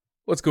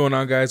What's going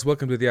on, guys?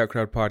 Welcome to the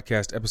Outcrowd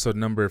Podcast, episode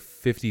number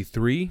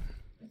 53.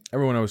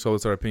 Everyone always told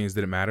us our opinions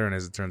didn't matter, and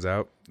as it turns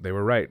out, they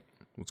were right.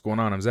 What's going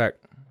on? I'm Zach.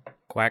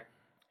 Quack.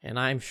 And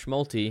I'm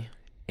Schmulty.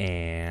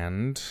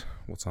 And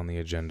what's on the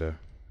agenda?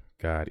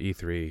 God,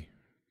 E3.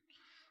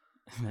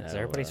 Is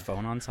everybody's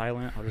phone on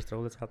silent? I'll just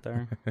throw this out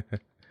there.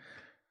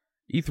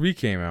 E3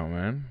 came out,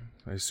 man.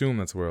 I assume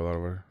that's where a lot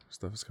of our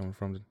stuff is coming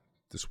from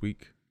this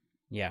week.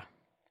 Yeah.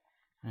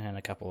 And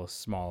a couple of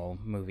small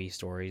movie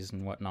stories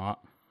and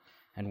whatnot.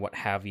 And what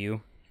have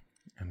you.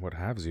 And what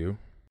haves you.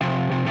 You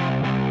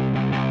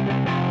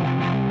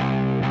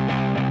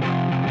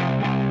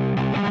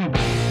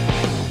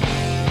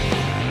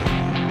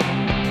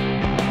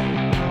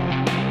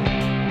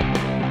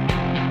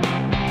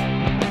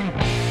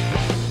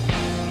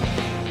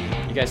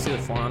guys see the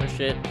For Honor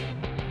shit?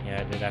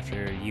 Yeah, I did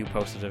after you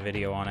posted a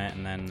video on it,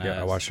 and then Yeah,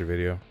 I watched your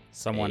video.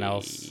 someone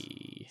else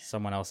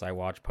I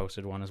watched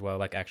posted one as well,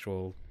 like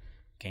actual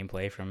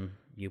gameplay from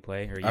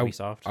Uplay or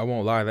Ubisoft. I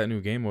won't lie, that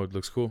new game mode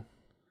looks cool.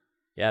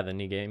 Yeah, the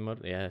new game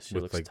mode. Yeah, she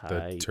With looks like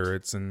tight. the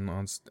turrets and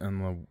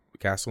the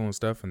castle and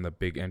stuff, and the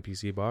big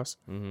NPC boss.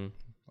 Mm-hmm.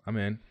 I'm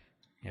in.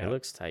 Yeah. It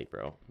looks tight,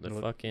 bro. The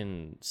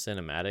fucking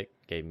cinematic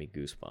gave me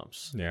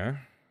goosebumps. Yeah.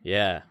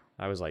 Yeah,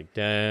 I was like,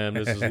 damn,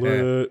 this is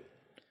lit.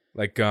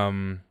 Like,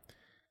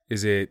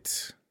 is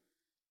it?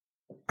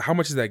 How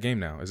much is that game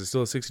now? Is it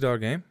still a $60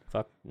 game?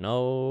 Fuck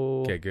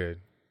no. Okay,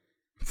 good.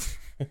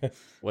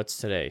 What's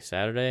today?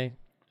 Saturday?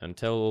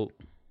 Until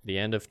the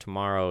end of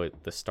tomorrow,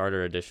 the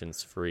starter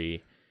edition's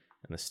free,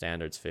 and the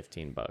standard's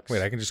 $15.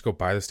 Wait, I can just go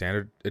buy the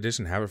standard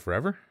edition, have it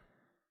forever?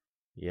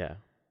 Yeah.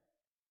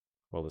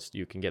 Well,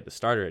 you can get the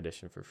starter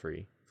edition for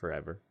free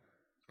forever.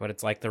 But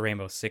it's like the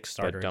Rainbow Six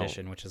starter don't.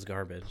 edition, which is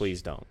garbage.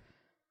 Please don't.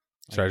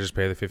 Should I just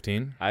pay the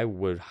 15? I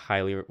would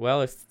highly...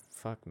 Well,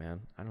 fuck,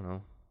 man. I don't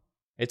know.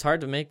 It's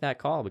hard to make that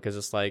call because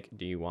it's like,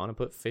 do you want to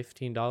put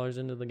 $15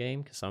 into the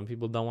game? Because some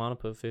people don't want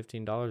to put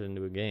 $15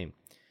 into a game.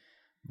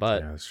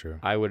 But Yeah, that's true.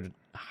 I would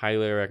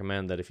highly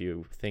recommend that if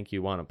you think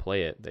you want to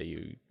play it, that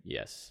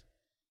just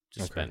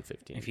spend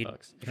 $15. If you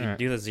Alright.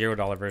 do the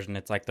 $0 version,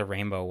 it's like the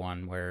Rainbow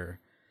one where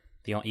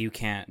you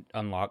can't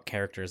unlock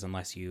characters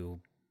unless you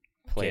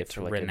Play get it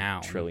for like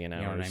renown. a trillion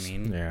hours. You know what I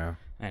mean? Yeah.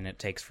 And it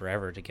takes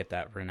forever to get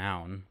that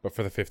renown. But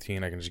for the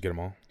 15, I can just get them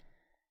all.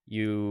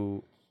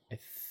 I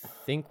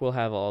think we'll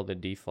have all the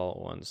default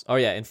ones. Oh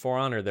yeah, in For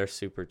Honor they're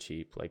super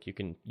cheap. Like you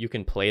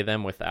can play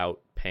them without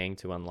paying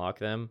to unlock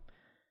them,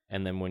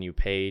 and then when you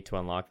pay to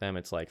unlock them,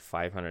 it's like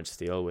 500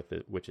 steel with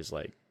it, which is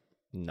like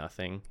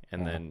nothing.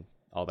 And then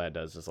all that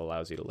does is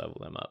allows you to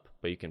level them up.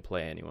 But you can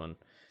play anyone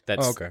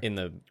that's in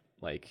the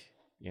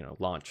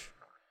launch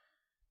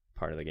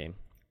part of the game,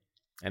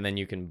 and then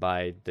you can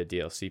buy the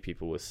DLC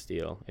people with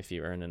steel if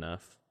you earn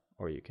enough,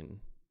 or you can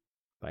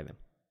buy them.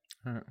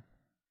 All right.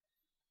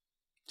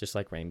 Just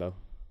like Rainbow.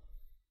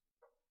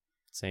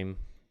 Same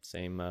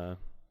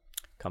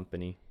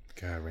company.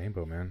 God,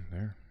 Rainbow, man.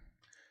 There.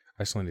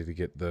 I still need to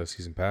get the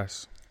season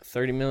pass.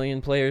 30 million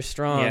players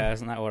strong. Yeah,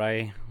 isn't that what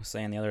I was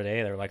saying the other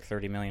day? They're like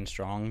 30 million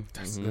strong.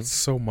 That's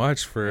so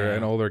much for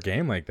an older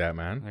game like that,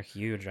 man. They're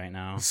huge right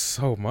now.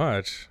 So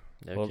much.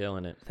 They're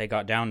killing it. They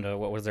got down to,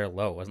 what was their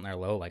low? Wasn't their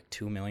low like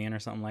 2 million or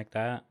something like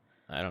that?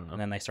 I don't know.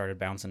 And then they started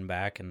bouncing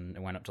back and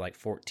it went up to like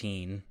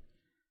 14.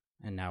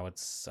 And now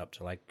it's up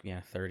to like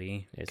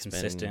 30 It's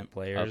consistent been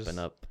players. up and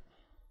up.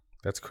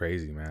 That's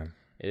crazy, man.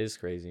 It is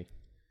crazy.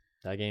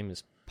 That game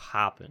is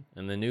popping.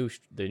 And the new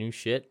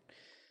shit,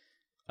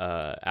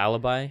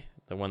 Alibi,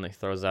 the one that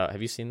throws out.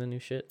 Have you seen the new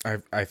shit?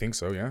 I think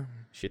so, yeah.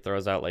 She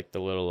throws out like the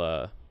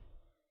little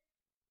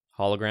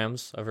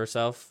holograms of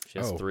herself. She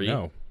has 3.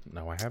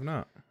 No, I have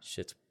not.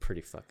 Shit's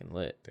pretty fucking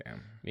lit.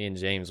 Damn. Me and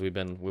James, we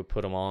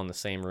put them all in the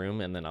same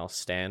room, and then I'll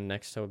stand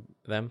next to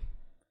them.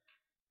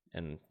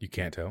 And You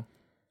can't tell?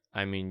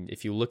 I mean,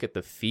 if you look at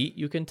the feet,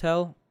 you can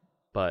tell,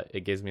 but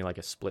it gives me like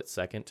a split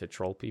second to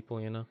troll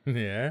people, you know?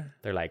 Yeah.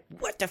 They're like,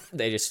 what the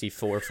they just see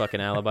 4 fucking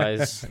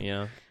alibis, you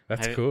know?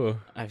 That's cool.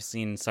 I've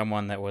seen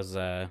someone that was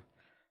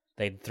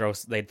they'd throw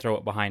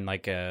it behind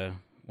like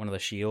one of the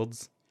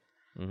shields,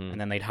 and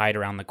then they'd hide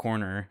around the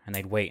corner and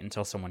they'd wait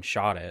until someone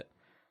shot it.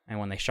 And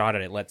when they shot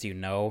it, it lets you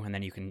know, and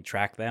then you can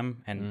track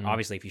them. And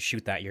obviously, if you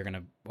shoot that, you're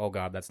gonna, oh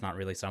god, that's not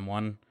really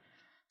someone.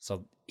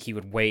 So he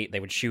would wait, they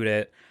would shoot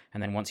it,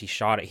 and then once he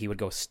shot it, he would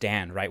go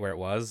stand right where it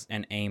was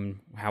and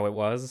aim how it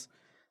was.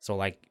 So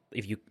like,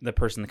 if the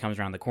person that comes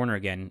around the corner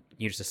again,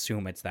 you just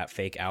assume it's that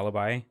fake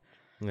alibi.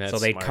 That's so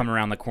they'd smart. come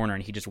around the corner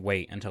and he'd just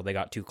wait until they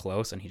got too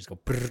close, and he'd just go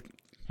brrr,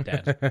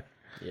 dead.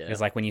 Yeah.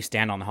 It's like when you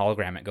stand on the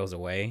hologram, it goes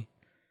away.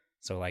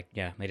 So like,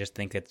 yeah, they just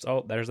think it's,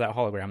 oh, there's that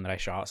hologram that I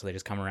shot. So they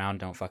just come around,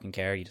 don't fucking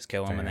care. You just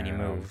kill them and then you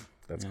move.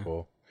 That's Yeah.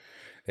 cool.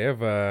 They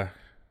have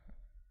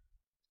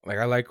like,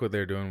 I like what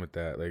they're doing with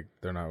that. Like,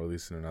 they're not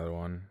releasing another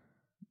one,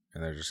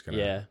 and they're just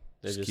gonna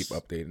just keep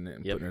updating it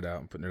and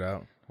putting it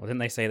out. Well, didn't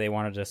they say they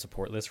wanted to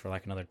support this for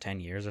like another 10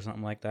 years or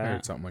something like I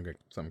heard that?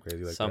 something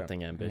crazy like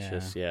Something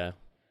ambitious, yeah.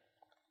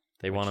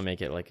 They want to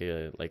make it like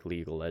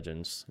League of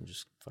Legends and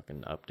just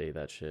fucking update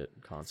that shit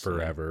that.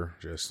 constantly. Forever,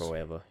 just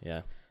Forever,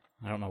 yeah.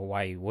 I don't know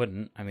why you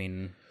wouldn't. I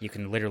mean, you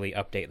can literally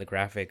update the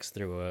graphics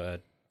through a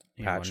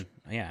patch.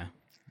 Yeah.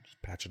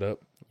 Just patch it up.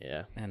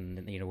 Yeah.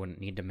 And you wouldn't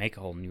need to make a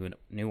whole new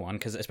one,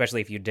 because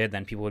especially if you did,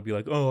 then people would be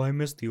like, "Oh, I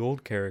missed the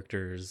old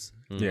characters."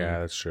 Mm-hmm. Yeah,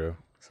 that's true.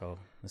 So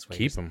this way,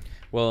 keep them.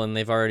 Well, and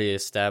they've already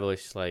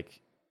established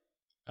like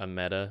a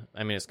meta.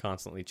 I mean, it's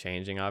constantly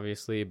changing,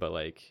 obviously, but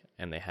like,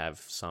 and they have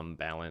some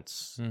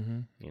balance,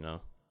 you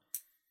know.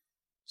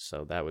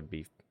 So that would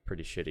be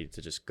pretty shitty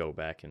to just go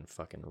back and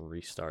fucking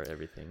restart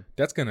everything.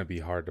 That's gonna be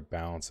hard to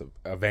balance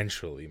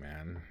eventually,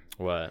 man.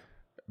 What?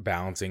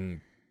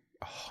 Balancing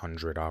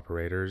 100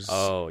 operators.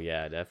 Oh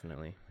yeah,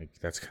 definitely. Like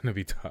that's gonna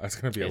be tough. It's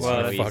gonna be It's a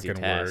lot no of easy fucking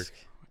task.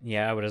 work.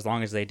 yeah, but as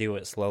long as they do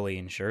it slowly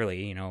and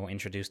surely,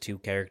 introduce 2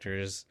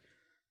 characters,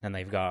 then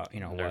they've got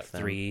Nerf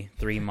them.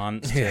 3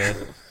 months to.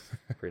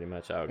 Pretty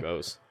much how it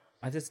goes.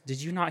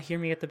 Did you not hear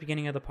me at the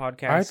beginning of the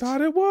podcast? I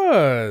thought it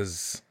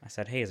was. I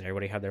said, "Hey, has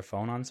everybody had their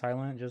phone on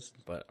silent?"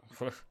 But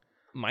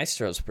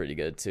Maestro's pretty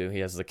good too. He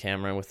has the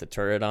camera with the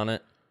turret on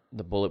it,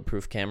 the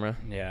bulletproof camera.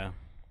 yeah,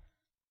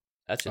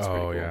 That's just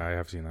pretty cool. Yeah, I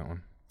have seen that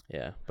one.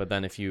 Yeah, but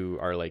then if you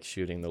are like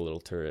shooting the little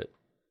turret,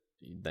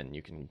 then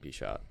you can be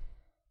shot.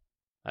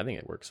 I think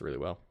it works really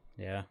well.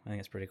 yeah, I think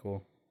it's pretty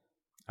cool.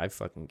 I've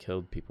fucking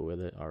killed people with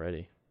it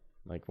already.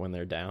 Like when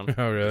they're down.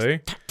 Oh,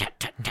 really?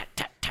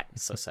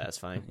 It's so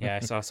satisfying. Yeah, I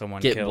saw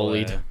someone Get kill.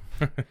 bullied.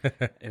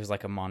 It was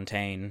like a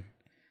Montaigne.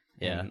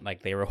 Yeah. And,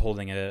 like they were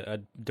holding a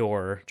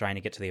door trying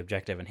to get to the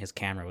objective, and his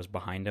camera was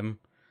behind him.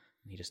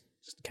 And he just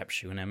kept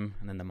shooting him,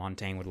 and then the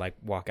Montaigne would like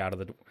walk out of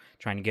the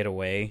trying to get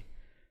away,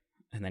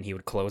 and then he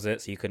would close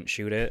it so you couldn't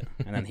shoot it,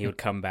 and then he would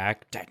come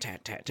back, tat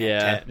tat tat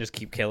tat, tat, just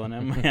keep killing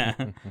him. Yeah.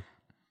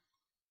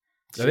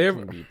 It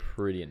can be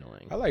pretty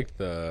annoying. I like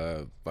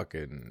the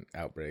fucking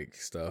Outbreak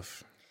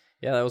stuff.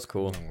 Yeah, that was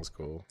cool. That was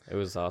cool. It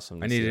was awesome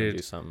to see them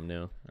do something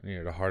new. I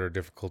needed a harder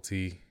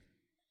difficulty.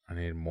 I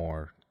needed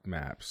more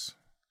maps.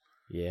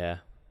 Yeah.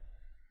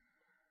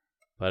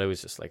 But it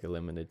was just like a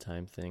limited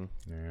time thing.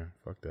 Yeah,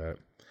 fuck that.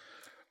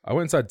 I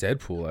went and saw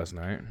Deadpool last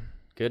night.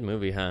 Good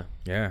movie, huh?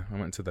 Yeah, I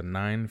went to the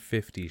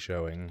 9:50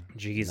 showing.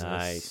 Jesus.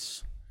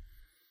 Nice.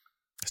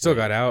 I still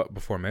got out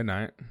before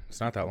midnight. It's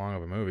not that long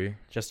of a movie.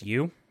 Just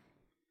you?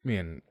 Me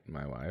and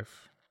my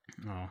wife.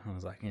 Oh, I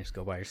was like, you just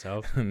go by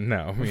yourself.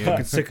 No, me I'm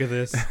and sick of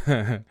this.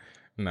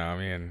 No,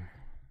 me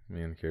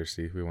and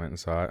Kirsty, we went and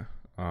saw it.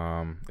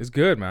 It's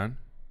good, man.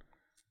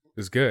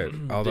 It's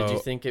good. Although, did you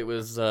think it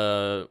was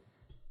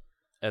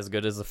as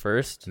good as the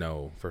first?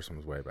 No, first one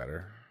was way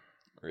better.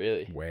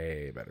 Really?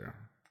 Way better.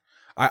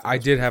 I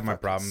did have my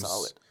problems.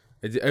 Solid.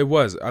 It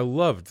was. I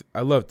loved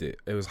it.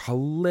 It was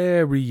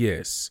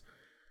hilarious.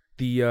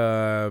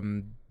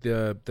 The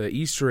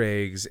Easter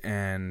eggs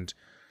and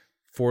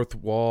fourth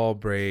wall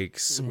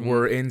breaks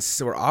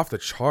were off the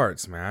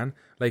charts, man.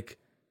 Like,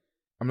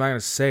 I'm not gonna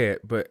say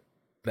it, but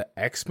the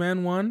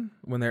X-Men one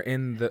when they're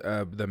in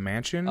the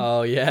mansion.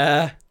 Oh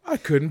yeah, I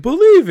couldn't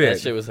believe it.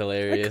 That shit was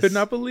hilarious. I could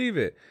not believe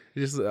it.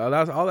 Just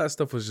all that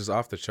stuff was just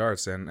off the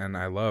charts, and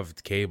I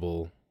loved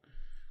Cable.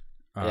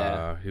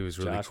 Yeah, he was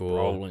really Josh cool.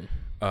 Brolin.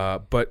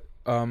 But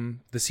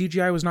the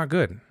CGI was not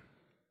good.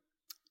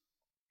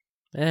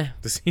 The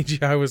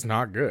CGI was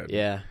not good.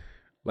 Yeah.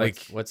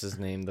 Like what's his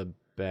name? The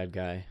bad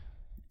guy.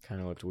 Kind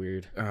of looked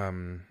weird.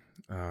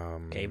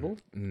 Cable?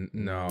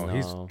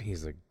 No,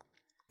 he's a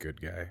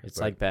good guy. It's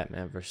like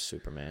Batman versus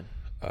Superman.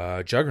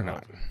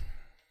 Juggernaut.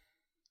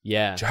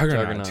 Yeah,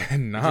 Juggernaut did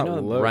not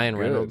look Ryan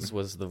good. Reynolds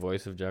was the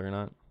voice of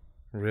Juggernaut.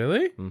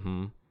 Really?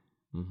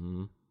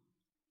 Mm-hmm.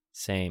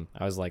 Same.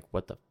 I was like,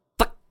 what the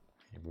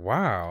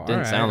Wow.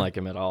 Didn't sound like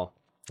him at all.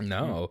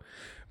 No.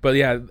 But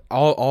yeah,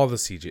 all the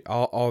CG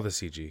all the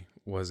CG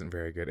wasn't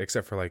very good,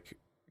 except for like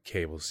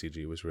Cable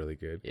CG was really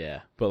good.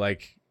 Yeah. But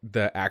like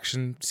the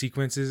action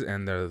sequences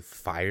and the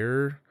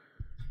fire,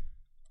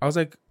 I was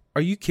like,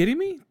 are you kidding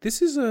me?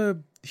 This is a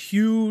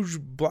huge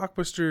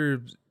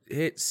blockbuster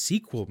hit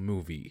sequel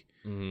movie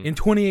in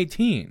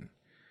 2018.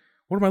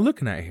 What am I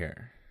looking at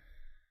here?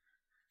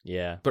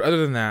 Yeah. But other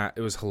than that,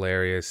 it was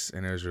hilarious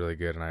and it was really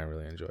good and I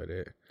really enjoyed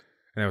it.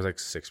 And there was like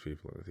 6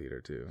 people in the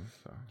theater too.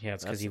 So. Yeah,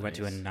 it's because That's you went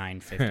to a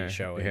nice. 9:50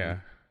 showing. Yeah.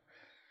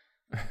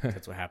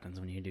 That's what happens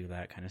when you do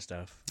that kind of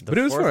stuff. The But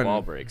it was fourth fun.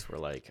 wall breaks were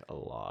like a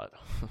lot.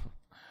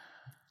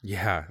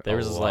 Yeah. There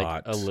was like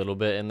lot. a little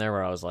bit in there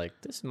where I was like,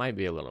 this might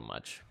be a little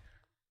much.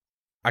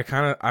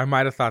 I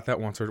might have thought that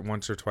once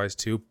or twice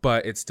too,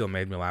 but it still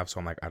made me laugh, so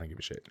I'm like, I don't give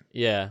a shit.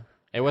 Yeah.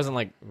 It wasn't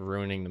like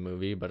ruining the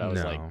movie, but I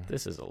was No. like,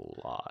 this is a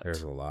lot.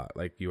 There's a lot.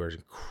 Like, you are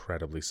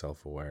incredibly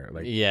self-aware.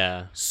 Like,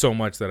 Yeah. so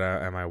much that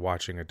am I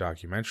watching a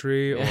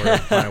documentary or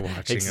am I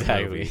watching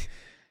a movie?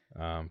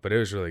 But it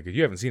was really good.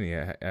 You haven't seen it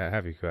yet,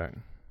 have you, Quack?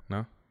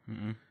 No?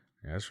 Mm-mm.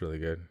 Yeah, it's really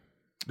good.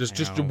 I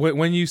Just know.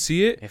 when you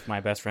see it. If my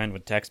best friend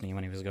would text me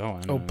when he was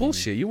going. Oh,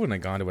 bullshit. You wouldn't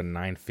have gone to a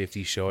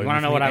 9:50 showing. You want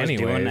to know what I was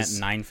doing at anyways.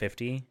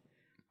 9:50?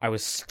 I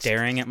was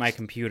staring at my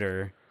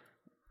computer.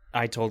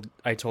 I told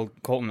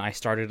Colton I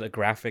started a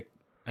graphic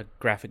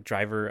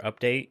driver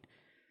update,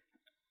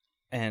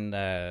 and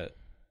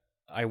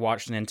I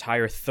watched an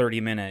entire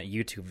 30-minute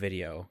YouTube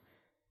video,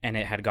 and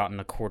it had gotten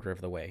a quarter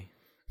of the way.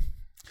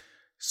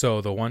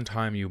 So the one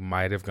time you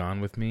might have gone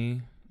with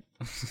me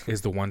is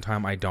the one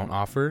time I don't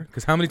offer.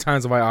 Because how many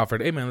times have I offered,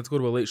 hey, man, let's go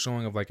to a late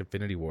showing of, like,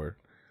 Infinity War?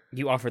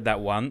 You offered that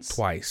once?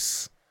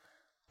 Twice.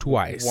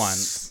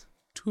 Once.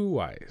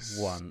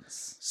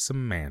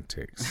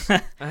 Semantics.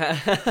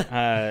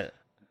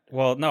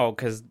 Well, no,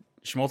 because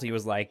Schmulty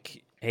was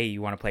like, hey,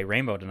 you want to play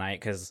Rainbow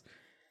tonight? Because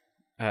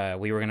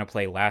we were going to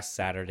play last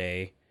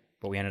Saturday,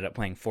 but we ended up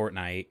playing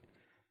Fortnite.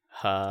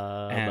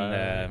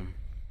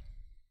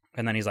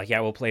 And then he's like,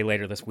 yeah, we'll play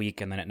later this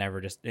week. And then it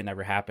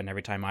never happened.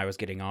 Every time I was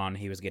getting on,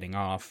 he was getting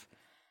off.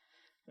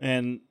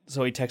 And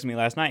so he texted me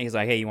last night. He's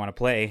like, hey, you want to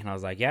play? And I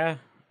was like, yeah.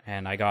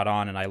 And I got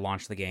on and I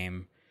launched the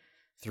game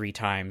 3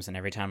 times. And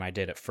every time I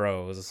did, it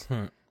froze.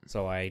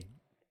 So I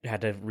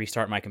had to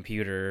restart my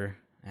computer.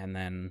 And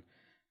then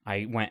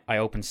I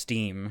opened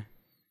Steam.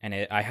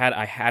 And I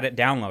had it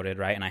downloaded,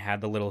 right? And I had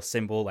the little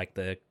symbol, like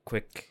the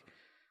quick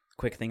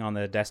thing on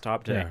the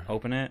desktop to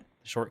open it,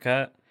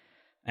 shortcut.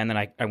 And then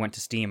I went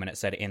to Steam and it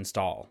said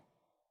install.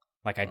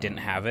 Like I didn't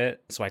have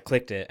it. So I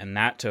clicked it and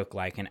that took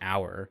like an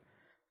hour.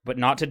 But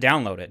not to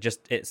download it.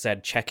 Just it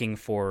said checking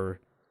for,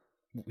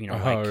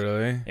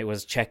 Really? It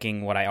was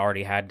checking what I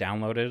already had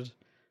downloaded.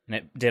 And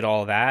it did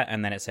all that.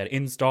 And then it said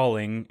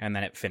installing. And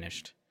then it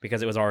finished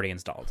because it was already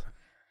installed.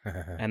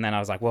 And then I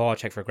was like, well, I'll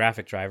check for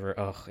graphic driver.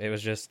 Ugh, it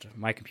was just,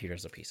 my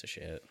computer's a piece of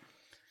shit.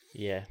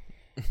 Yeah.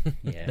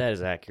 Yeah. That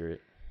is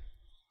accurate.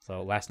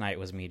 So last night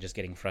was me just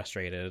getting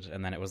frustrated.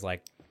 And then it was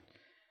like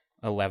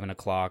 11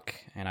 o'clock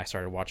and I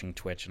started watching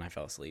Twitch and I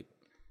fell asleep.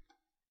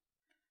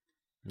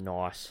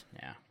 Nice.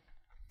 Yeah.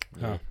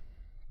 Huh. It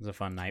was a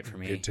fun night for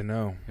me. Good to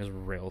know. It was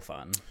real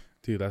fun.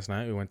 Dude, last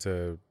night we went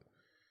to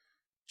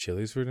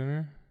Chili's for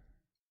dinner.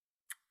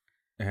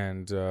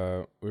 And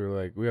we were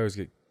like, we always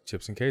get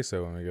chips and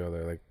queso when we go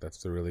there. Like, they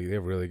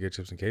have really good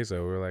chips and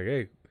queso. We were like,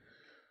 hey,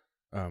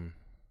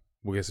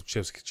 we'll get some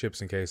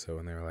chips and queso.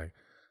 And they were like,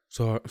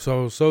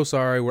 so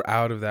sorry, we're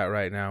out of that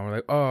right now. We're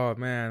like, oh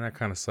man, that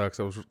kind of sucks.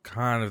 That was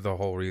kind of the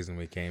whole reason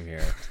we came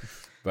here.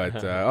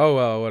 But oh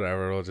well,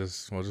 whatever. We'll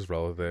just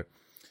roll with it.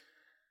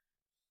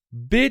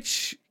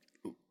 Bitch,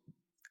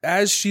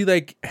 as she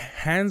like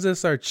hands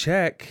us our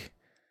check,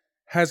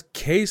 has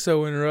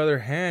queso in her other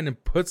hand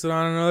and puts it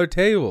on another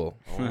table.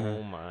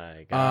 Oh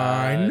my god!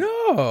 I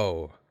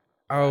know.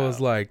 I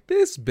was like,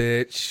 this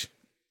bitch.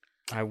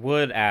 I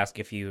would ask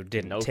if you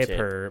didn't No tip tip.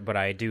 her, but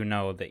I do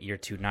know that you're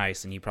too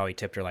nice and you probably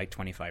tipped her like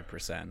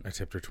 25%. I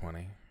tipped her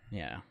 20.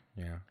 Yeah.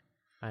 Yeah.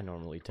 I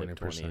normally tip 20%.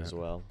 20 as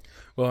well.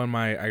 Well, and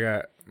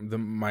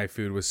my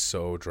food was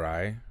so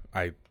dry.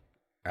 I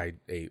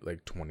ate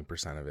like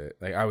 20% of it.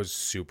 Like I was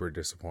super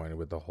disappointed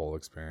with the whole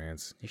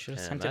experience. You should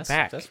have Man, sent it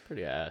back. That's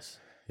pretty ass.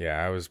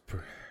 Yeah, I was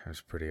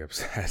pretty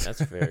upset. That's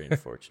very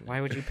unfortunate.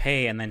 Why would you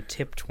pay and then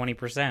tip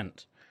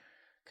 20%?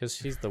 Because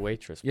she's the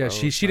waitress. Yeah, bro.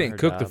 she It's not didn't her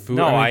cook the job. food.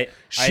 No, I mean,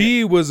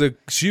 I-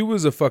 she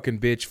was a fucking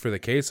bitch for the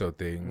queso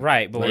thing.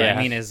 Right, but what Yeah. I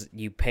mean is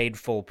you paid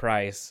full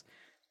price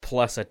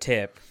plus a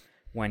tip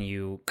when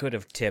you could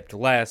have tipped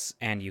less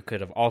and you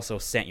could have also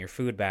sent your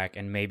food back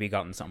and maybe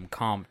gotten something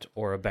comped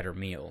or a better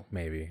meal.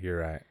 Maybe you're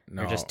right.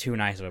 No, You're just too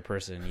nice of a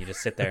person. You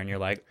just sit there and you're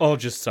like, I'll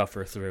just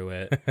suffer through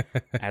it.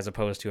 As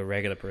opposed to a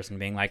regular person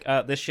being like,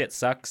 this shit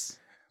sucks.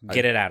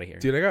 Get it out of here.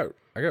 dude.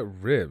 I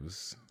got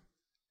ribs,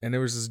 and it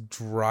was this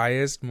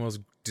driest, most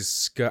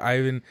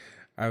disgusting.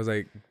 I was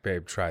like,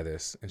 babe, try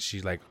this, and she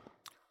like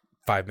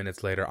 5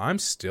 minutes later, I'm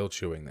still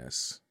chewing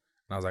this,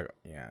 and I was like,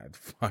 yeah, it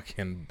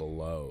fucking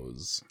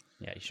blows.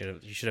 Yeah,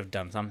 you should have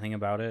done something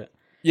about it.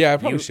 Yeah, I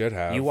probably should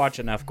have. You watch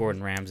enough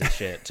Gordon Ramsay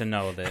shit to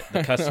know that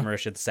the customer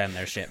should send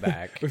their shit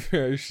back.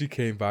 She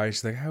came by, and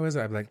she's like, how is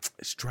it? I'm like,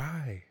 it's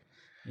dry.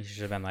 You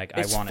should have been like,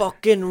 It's I want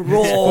fucking It's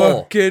raw.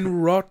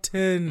 fucking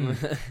rotten.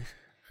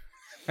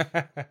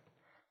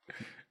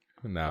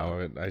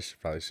 No,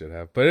 probably should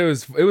have, but it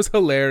was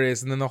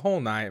hilarious. And then the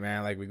whole night,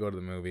 man, like we go to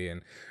the movie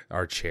and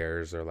our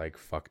chairs are like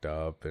fucked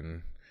up,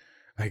 and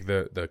like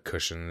the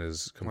cushion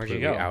is completely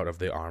go? out of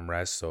the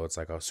armrest, so it's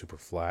like a super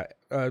flat.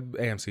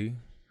 AMC,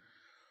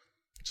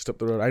 just up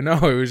the road. I know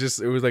it was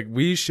like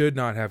we should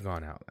not have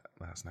gone out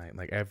last night.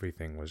 Like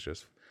everything was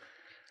just.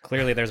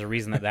 Clearly, there's a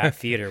reason that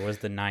theater was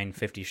the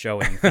 9:50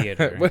 showing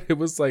theater. But it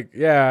was like,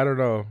 yeah, I don't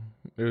know.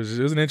 It was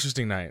an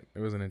interesting night.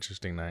 It was an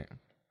interesting night.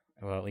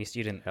 Well, at least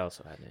you didn't I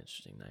also had an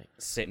interesting night.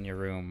 sit in your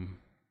room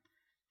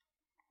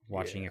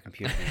watching your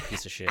computer be a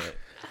piece of shit.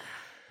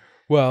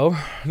 Well,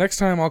 next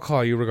time I'll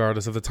call you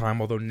regardless of the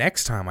time. Although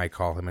next time I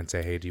call him and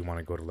say, "Hey, do you want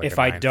to go to like?" If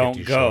a I 9:50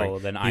 don't go,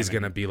 showing?" then he's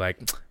gonna be like,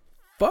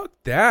 "Fuck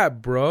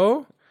that, bro,"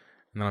 and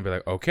then I'll be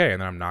like, "Okay,"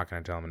 and then I'm not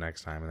gonna tell him the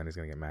next time, and then he's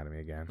gonna get mad at me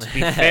again. To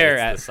be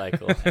fair, It's the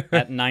cycle.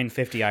 at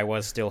 9:50, I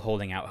was still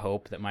holding out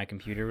hope that my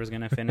computer was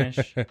gonna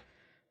finish,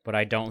 but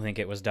I don't think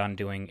it was done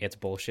doing its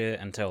bullshit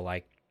until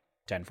like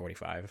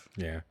 10:45.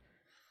 Yeah.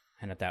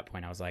 And at that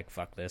point, I was like,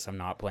 fuck this. I'm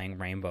not playing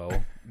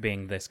Rainbow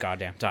being this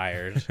goddamn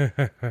tired.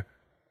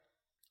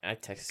 I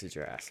texted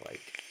your ass like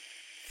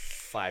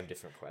 5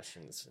 different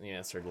questions, and you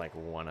answered like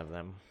one of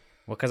them.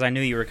 Well, because I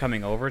knew you were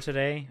coming over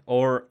today.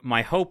 Or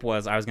my hope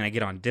was I was going to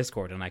get on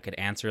Discord and I could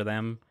answer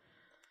them,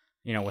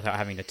 without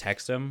having to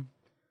text them.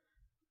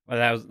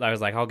 Well, I was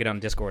like, I'll get on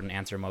Discord and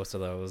answer most of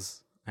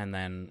those. And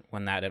then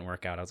when that didn't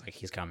work out, I was like,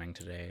 he's coming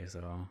today.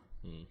 So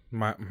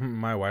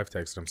My wife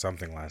texted him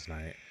something last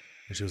night,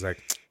 and she was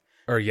like,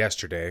 or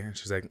yesterday, and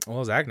she's like,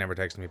 well, Zach never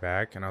texted me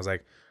back, and I was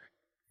like,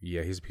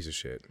 yeah, he's a piece of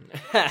shit.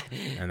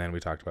 And then we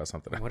talked about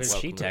something else. what did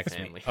Welcome she to the text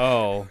me? family.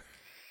 Oh,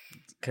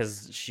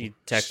 because she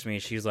texted me.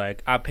 She's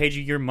like, I paid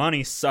you your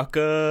money,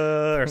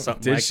 sucker, or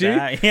something Did like she?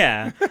 that.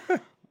 Yeah.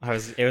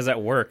 It was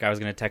at work. I was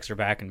going to text her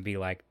back and be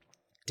like,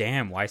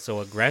 damn, why so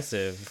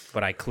aggressive?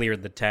 But I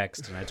cleared the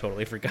text and I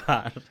totally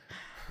forgot.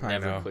 I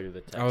Never know. clear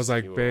the text. I was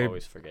like, you babe. will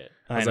always forget.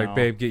 I was know. like,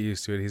 babe, get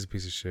used to it. He's a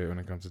piece of shit when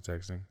it comes to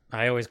texting.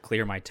 I always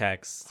clear my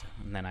texts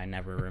and then I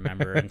never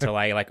remember until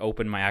I like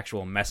open my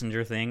actual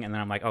messenger thing and then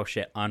I'm like, oh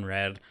shit,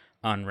 unread.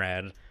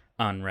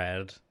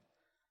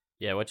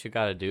 Yeah, what you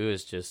got to do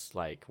is just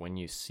like when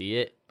you see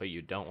it, but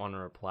you don't want to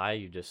reply,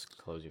 you just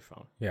close your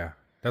phone. Yeah,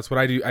 that's what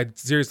I do. I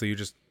seriously, you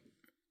just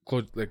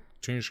close, like,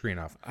 turn your screen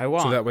off. I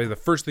want. So that way, the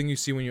first thing you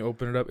see when you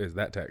open it up is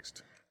that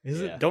text. Is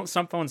Yeah. it? Don't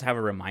some phones have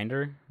a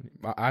reminder?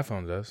 My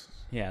iPhone does.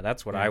 Yeah,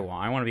 that's what Yeah. I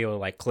want. I want to be able to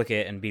like click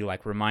it and be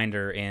like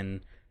reminder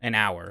in an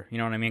hour. You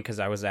know what I mean? Because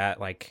I was at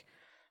like,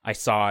 I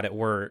saw it at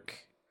work,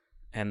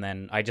 and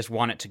then I just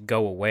want it to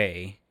go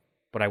away.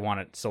 But I want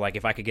it so like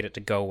if I could get it to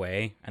go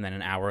away, and then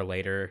an hour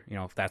later, you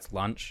know, if that's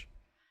lunch,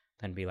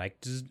 then be like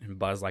zzz, and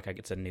buzz like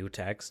it's a new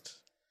text.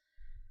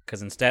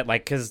 Because instead,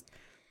 like, because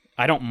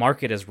I don't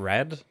mark it as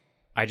read,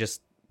 I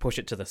just push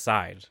it to the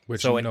side,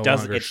 Which so no it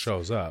does longer it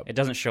shows up. It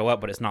doesn't show up,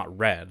 but it's not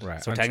red.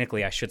 Right. So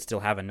technically, I should still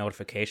have a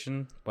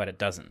notification, but it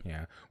doesn't.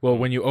 Yeah. Well,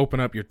 when you open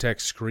up your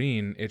text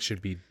screen, it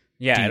should be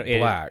Yeah, deep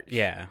black.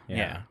 Yeah.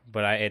 Yeah.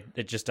 But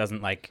it just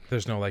doesn't like.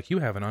 There's no like, you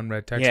have an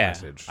unread text Yeah.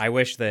 message. I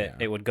wish that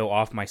Yeah. it would go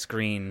off my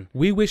screen,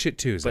 We wish it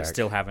too, Zach. but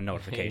still have a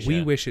notification.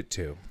 We wish it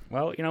too.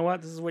 Well, you know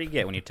what? This is what you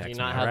get when you Do text you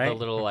not me, have right? the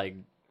little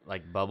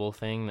like bubble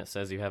thing that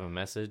says you have a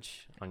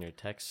message on your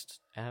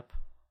text app?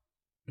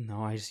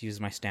 No, I just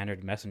use my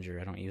standard messenger.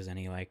 I don't use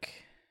any like.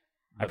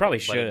 I probably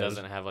But should. it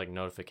doesn't have like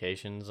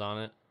notifications on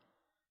it.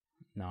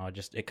 No,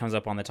 it comes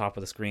up on the top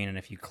of the screen, and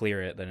if you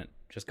clear it, then it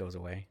just goes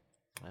away.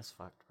 That's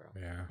fucked, bro.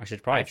 Yeah. I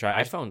should probably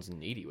try. iPhone's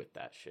needy with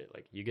that shit.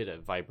 Like you get a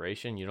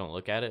vibration, you don't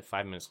look at it.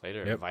 5 minutes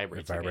later, it Yep.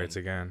 vibrates. It vibrates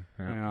again.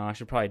 I Yeah. don't know, I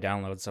should probably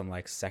download some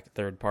like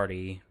third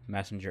party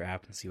messenger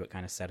app and see what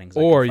kind of settings.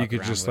 Or I can you fuck could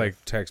around just with.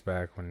 like text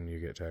back when you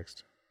get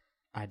text.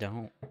 I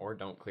don't. Or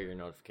don't clear your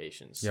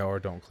notifications. Yeah, or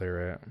don't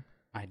clear it.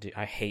 I do.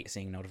 I hate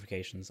seeing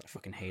notifications. I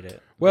fucking hate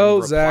it. Well,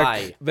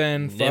 reply, Zach,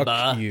 then fuck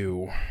nibba.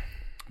 you.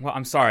 Well,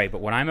 I'm sorry,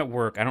 but when I'm at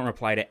work, I don't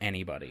reply to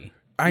anybody.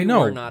 I You know.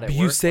 were not at But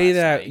you work say last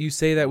that night, you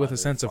say that with a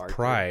sense of motherfucker.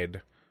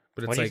 pride.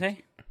 But it's What do like you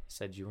say?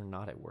 Said you were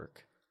not at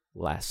work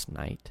last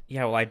night.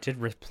 Yeah, well, I did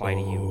reply to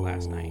you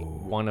last night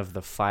One of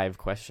the 5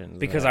 questions.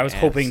 because that I was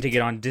hoping asked. to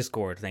get on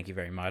Discord. Thank you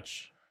very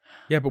much.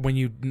 yeah, but when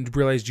you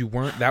realized you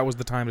weren't, that was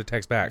the time to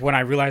text back. When I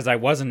realized I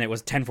wasn't, it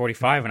was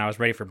 10:45 and I was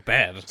ready for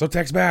bed. So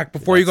text back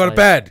before you That's go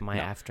to like bed. My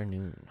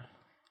afternoon.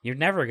 You're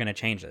never gonna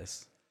change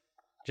this.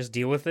 Just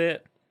deal with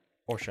it,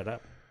 or shut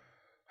up.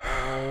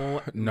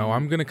 No,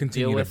 I'm gonna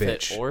continue Deal to with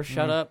bitch. it or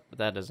shut up.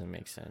 That doesn't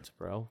make sense,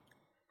 bro.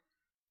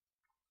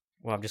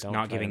 Well, I'm just Don't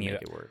not try to giving you.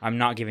 make it work. I'm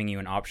not giving you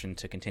an option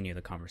to continue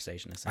the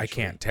conversation. I Essentially,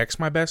 can't text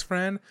my best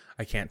friend.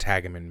 I can't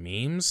tag him in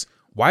memes.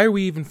 Why are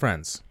we even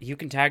friends? You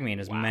can tag me in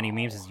as many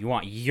memes as you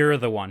want. You're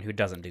the one who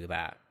doesn't do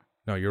that.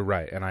 No, you're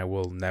right, and I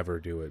will never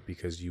do it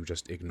because you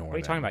just ignore. What are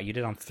you talking about? You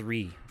did on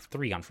three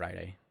on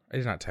Friday. I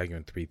did not tag you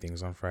in 3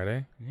 things on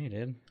Friday. Yeah, you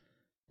did.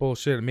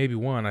 Bullshit. Maybe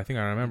one. I think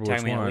I remember Tag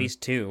which me one. at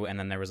least 2, and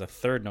then there was a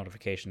third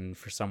notification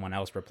for someone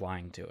else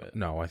replying to it.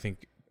 No, I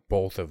think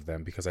both of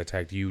them because I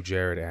tagged you,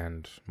 Jared,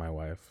 and my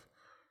wife.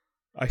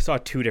 I saw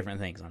 2 different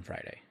things on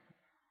Friday.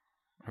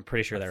 I'm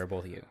pretty sure they were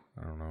both you.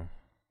 I don't know.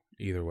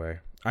 Either way,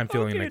 I'm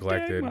feeling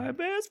neglected. My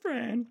best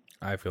friend.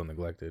 I feel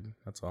neglected.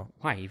 That's all.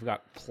 Why? You've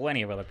got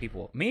plenty of other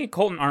people. Me and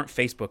Colton aren't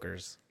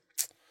Facebookers.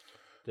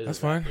 This That's is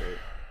fine. accurate.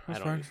 That's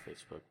I don't fine. use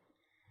Facebook.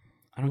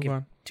 I don't Move give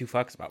on. 2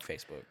 fucks about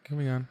Facebook.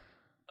 Moving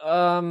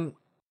on.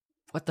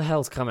 What the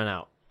hell's coming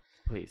out?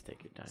 Please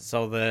take your time.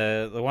 So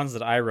the ones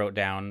that I wrote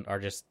down are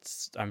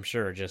just, I'm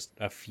sure, just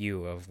a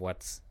few of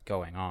what's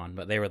going on,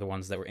 but they were the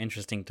ones that were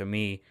interesting to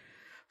me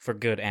for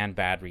good and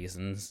bad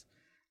reasons.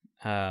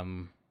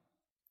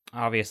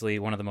 Obviously,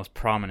 one of the most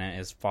prominent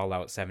is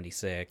Fallout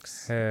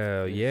 76.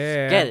 Hell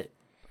yeah. Get it.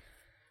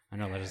 I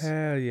know there's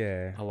Hell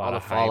yeah. a lot All the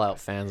of hype. Fallout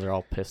fans are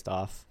all pissed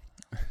off.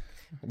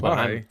 But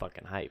Why? I'm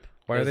fucking hype.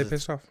 Why are they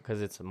pissed off?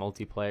 Because it's a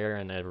multiplayer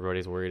and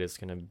everybody's worried it's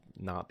going to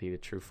not be the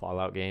true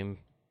Fallout game.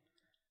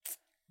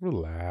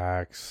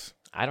 Relax.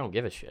 I don't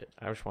give a shit.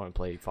 I just want to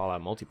play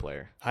Fallout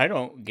multiplayer. I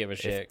don't give a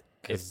shit.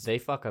 If they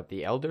fuck up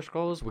the Elder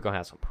Scrolls, we're going to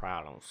have some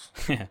problems.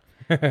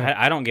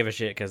 I don't give a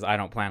shit because I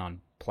don't plan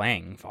on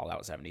playing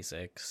Fallout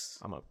 76.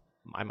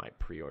 I might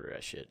pre-order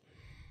that shit.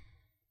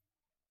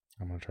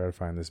 I'm going to try to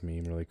find this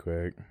meme really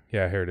quick.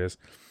 Yeah, here it is.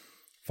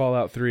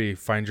 Fallout 3,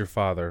 find your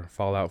father.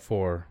 Fallout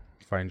 4,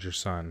 find your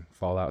son.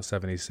 Fallout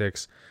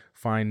 76,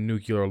 find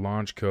nuclear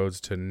launch codes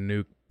to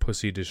nuke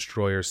Pussy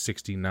Destroyer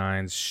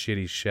 69's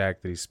shitty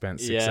shack that he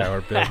spent 6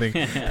 hours building.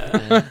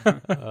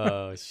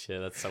 Oh shit,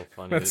 that's so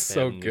funny. That's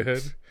so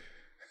good.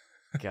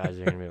 God,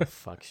 you're gonna be able to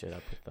fuck shit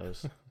up with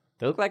those.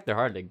 They look like they're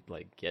hard to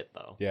like get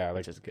though. Yeah,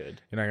 which is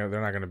good. They're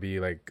not gonna be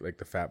like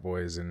the Fat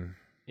Boys and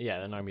Yeah,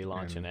 they're not gonna be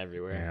launching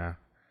everywhere. Yeah.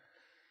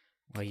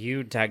 Well,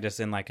 you tagged us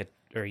in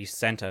you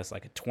sent us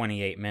like a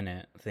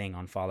 28-minute thing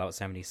on Fallout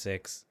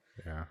 76.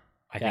 Yeah.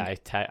 I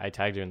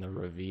tagged you in the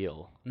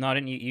reveal. No,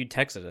 didn't you? You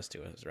texted us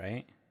to us,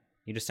 right?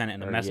 You just sent it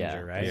in a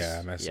messenger, right?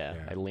 Yeah,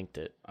 I linked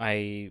it.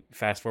 I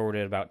fast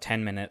forwarded about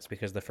 10 minutes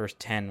because the first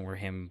 10 were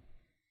him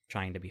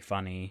trying to be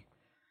funny.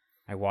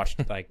 I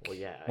watched like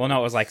it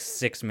was like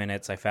 6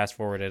 minutes. I fast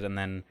forwarded and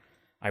then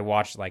I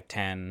watched like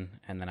 10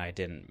 and then I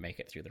didn't make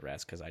it through the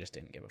rest because I just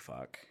didn't give a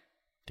fuck.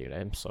 Dude,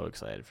 I'm so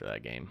excited for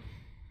that game.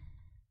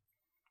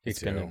 Me It's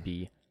too. gonna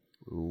be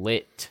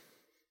lit.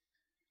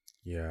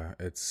 Yeah,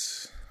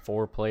 it's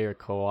 4-player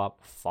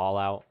co-op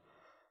Fallout.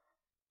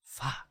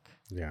 Fuck.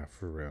 yeah,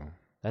 for real.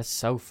 That's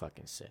so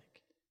fucking sick.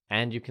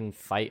 And you can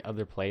fight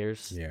other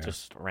players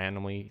just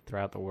randomly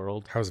throughout the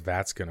world. How's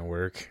VATS gonna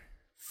work?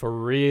 For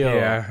real.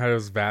 Yeah,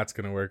 how's VATS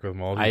gonna work with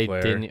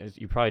multiplayer?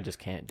 You probably just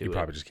can't do it. You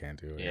probably just can't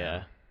do it.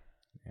 Yeah.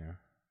 Yeah.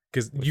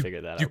 Because We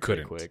figured that you out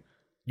pretty couldn't. quick.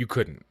 You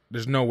couldn't.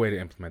 There's no way to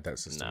implement that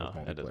system No, with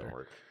multiplayer. that doesn't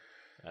work.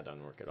 That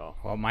doesn't work at all.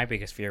 Well, my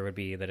biggest fear would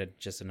be that it's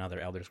just another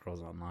Elder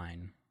Scrolls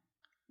Online.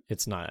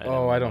 It's not.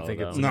 Oh, I don't MMO,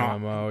 think it's though.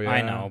 an MMO. Yeah.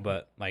 I know,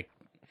 but like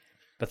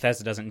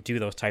Bethesda doesn't do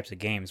those types of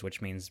games,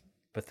 which means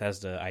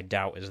Bethesda, I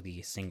doubt, is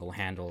the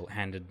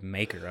single-handed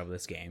maker of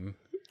this game.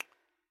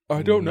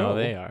 I don't know. No,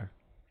 they are.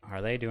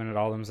 Are they doing it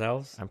all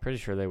themselves? I'm pretty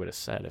sure they would have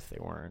said if they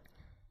weren't.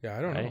 Yeah,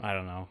 I don't know. Right? I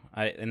don't know.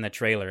 In the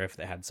trailer, if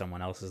they had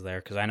someone else's there,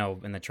 because I know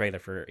in the trailer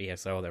for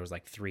ESO, there was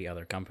like 3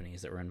 other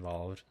companies that were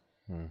involved.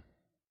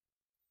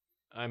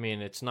 I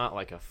mean, it's not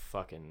like a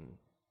fucking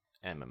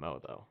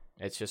MMO, though.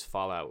 It's just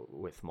Fallout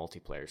with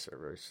multiplayer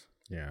servers.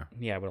 Yeah.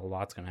 Yeah, but a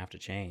lot's going to have to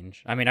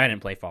change. I mean, I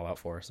didn't play Fallout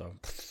 4, so...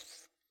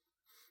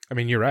 I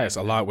mean, you're right.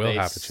 A lot will They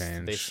have to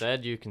change. They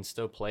said you can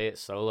still play it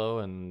solo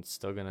and it's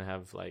still going to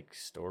have, like,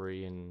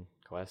 story and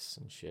quests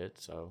and shit,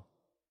 so...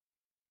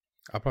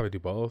 I'll probably do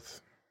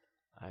both.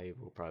 I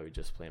will probably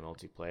just play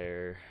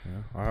multiplayer.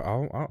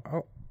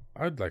 Yeah.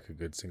 I'd like a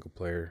good single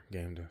player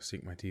game to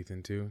sink my teeth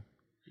into.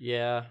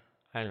 Yeah,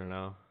 I don't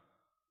know.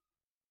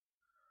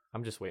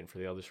 I'm just waiting for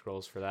the Elder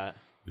Scrolls for that.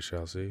 We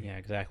shall see. Yeah,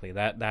 exactly.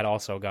 That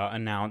also got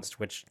announced,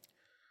 which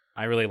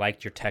I really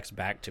liked your text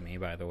back to me,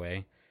 by the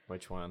way.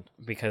 Which one?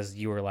 Because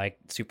you were like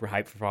super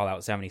hyped for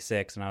Fallout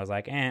 76, and I was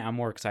like, I'm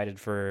more excited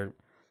for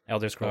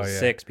Elder Scrolls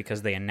 6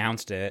 because they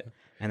announced it.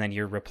 And then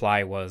your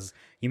reply was,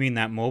 you mean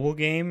that mobile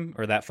game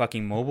or that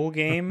fucking mobile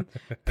game?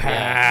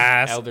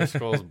 Pass. Yeah, Elder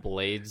Scrolls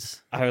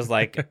Blades. I was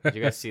like, Did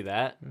you guys see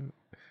that?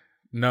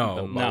 No.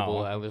 The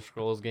mobile Elder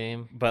Scrolls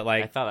game? But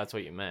like, I thought that's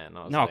what you meant.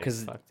 I was no, like,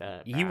 because fuck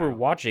that. you were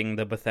watching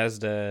the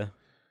Bethesda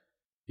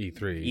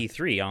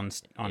E3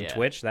 on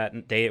Twitch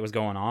that day it was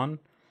going on.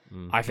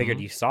 I figured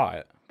you saw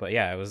it. But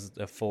yeah, it was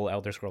a full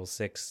Elder Scrolls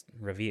 6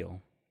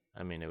 reveal.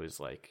 I mean, it was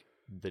like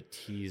the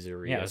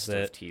teaseriest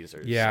of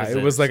teasers. Yeah,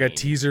 it was like a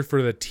teaser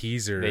for the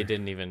teaser. They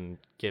didn't even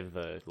give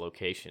the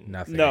location.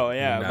 Nothing. No,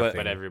 yeah, Nothing.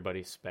 But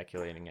everybody's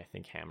speculating, I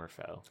think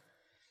Hammerfell.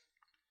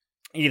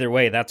 Either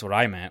way, that's what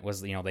I meant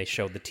was, they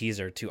showed the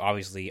teaser to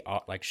obviously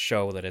like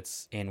show that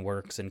it's in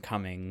works and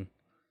coming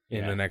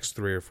in the next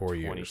 3 or 4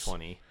 years.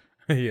 2020.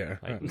 Yeah.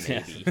 Like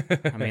maybe.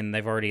 I mean,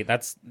 they've already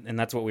that's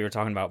what we were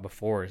talking about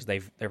before is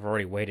they've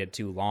already waited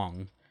too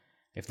long.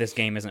 If this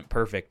game isn't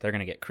perfect, they're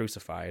going to get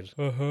crucified.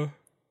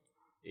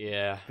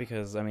 Yeah.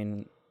 Because I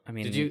mean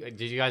Did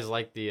you guys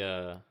like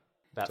the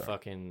that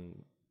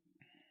fucking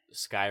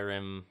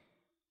Skyrim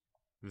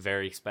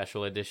very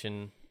special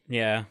edition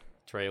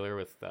trailer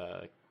with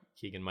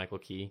Keegan Michael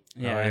Key?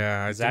 Yeah. Oh,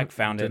 yeah. Zach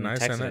found it and I texted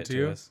send that it to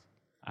you? us.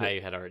 I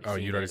had already seen it. Oh,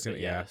 you'd already seen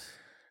it? Yeah. Yes.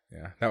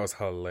 Yeah. That was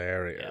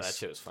hilarious. Yeah, that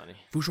shit was funny.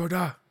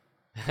 Fushoda.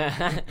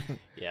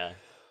 Yeah.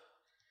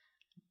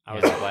 I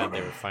was glad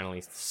they were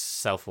finally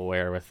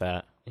self-aware with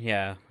that.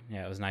 Yeah,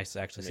 it was nice to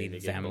actually see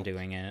them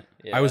doing it.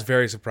 Yeah. I was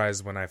very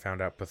surprised when I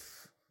found out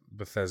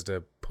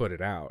Bethesda put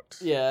it out.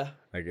 Yeah.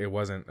 Like it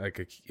wasn't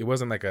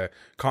like a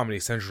Comedy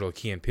Central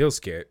Key and Peele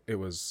skit. It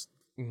was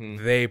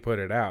they put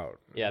it out.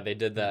 Yeah, they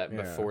did that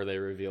before they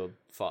revealed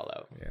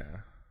Fallout. Yeah.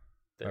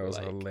 They That were was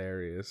like,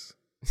 hilarious.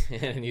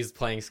 and he's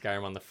playing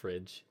Skyrim on the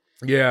fridge.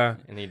 Yeah.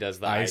 And he does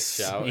the Ice.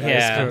 ice shout. Yeah.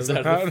 Ice comes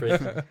out of the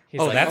fridge.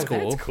 He's like, that's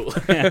cool. That's cool.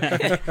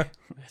 That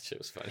shit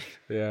was funny.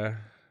 Yeah.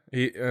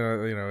 He,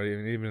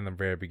 even in the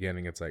very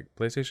beginning, it's like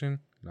PlayStation,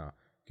 no.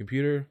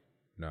 Computer,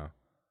 no.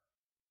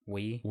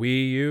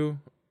 Wii U,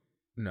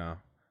 no.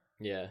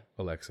 Yeah.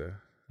 Alexa.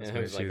 And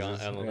it was like on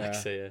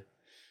Alexa.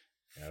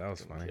 Yeah, that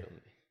was funny.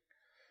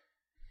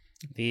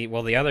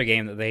 The other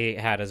game that they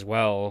had as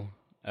well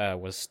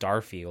was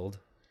Starfield,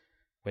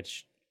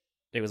 which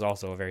it was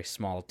also a very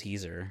small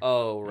teaser.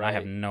 Oh, right. I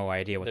have no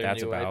idea what Their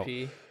that's new about.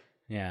 IP.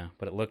 Yeah,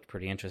 but it looked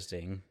pretty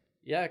interesting.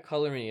 Yeah,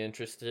 color me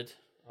interested.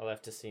 I'll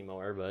have to see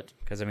more, but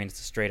because I mean, it's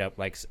a straight up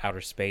like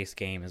outer space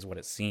game, is what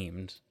it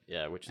seemed.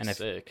 Yeah, which is and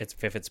sick.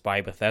 If it's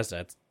by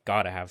Bethesda,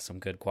 got to have some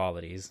good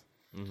qualities.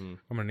 Mm-hmm.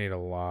 I'm gonna need a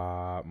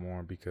lot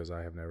more because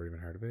I have never even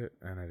heard of it,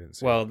 and I didn't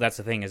see. Well, that's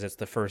the thing is it's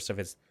the first of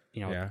its,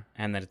 Yeah.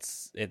 and that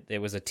it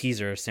was a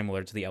teaser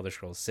similar to the Elder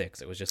Scrolls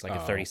 6. It was just like a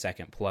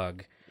 30-second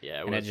plug.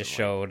 Yeah, And it just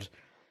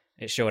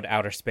showed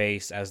outer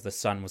space as the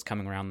sun was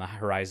coming around the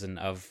horizon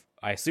of,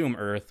 I assume,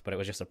 Earth, but it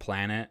was just a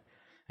planet,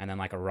 and then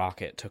like a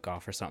rocket took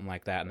off or something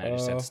like that, and then it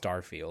just said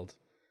Starfield.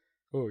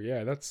 Oh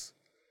yeah, that's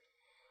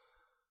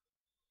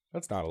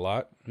not a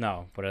lot.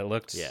 No, but it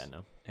looked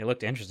it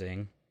looked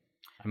interesting.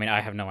 I mean,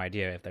 I have no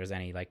idea if there's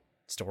any like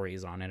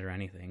stories on it or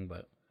anything,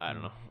 but I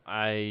don't know.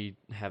 I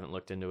haven't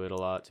looked into it a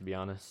lot, to be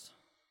honest,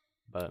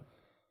 but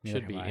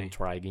should be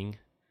intriguing.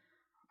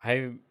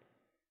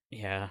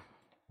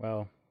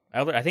 Well,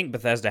 I think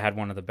Bethesda had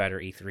one of the better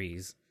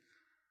E3s.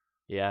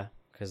 Yeah,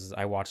 because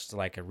I watched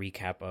like a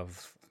recap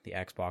of the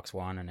Xbox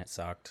One and it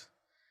sucked.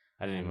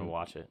 I didn't even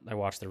watch it. I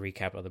watched the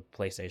recap of the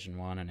PlayStation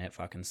 1 and it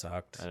fucking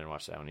sucked. I didn't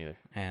watch that one either.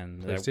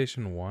 And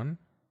PlayStation 1?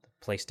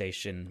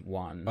 PlayStation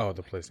 1. Oh,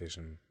 the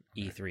PlayStation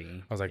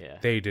E3. I was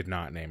like, they did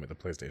not name it the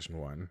PlayStation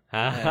 1.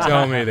 Huh?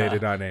 Tell me they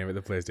did not name it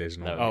the PlayStation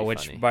 1. No.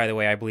 Which, funny. by the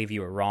way, I believe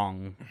you were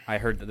wrong. I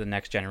heard that the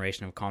next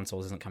generation of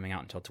consoles isn't coming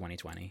out until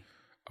 2020.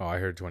 Oh, I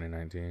heard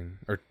 2019.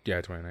 Or,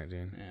 yeah,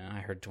 2019. Yeah, I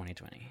heard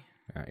 2020.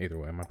 Yeah, either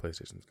way, my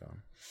PlayStation's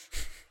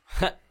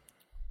gone.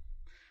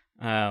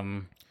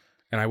 And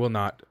I will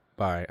not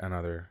buy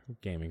another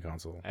gaming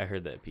console. I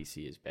heard that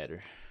PC is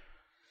better.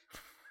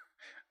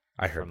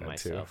 I heard from that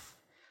myself.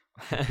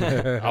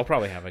 I'll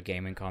probably have a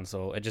gaming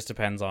console. It just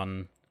depends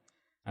on.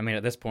 I mean,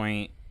 at this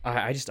point,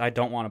 I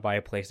don't want to buy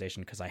a PlayStation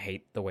because I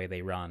hate the way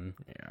they run.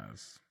 too.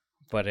 Yes.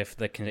 But if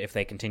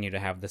they continue to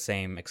have the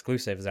same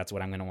exclusives, that's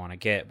what I'm going to want to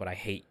get. But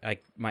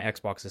my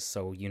Xbox is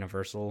so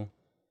universal.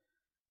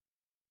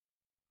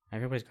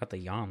 Everybody's got the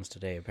yawns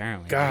today,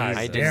 apparently. God,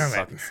 I damn didn't it.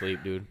 fucking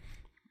sleep, dude.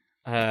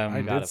 I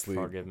You gotta did sleep.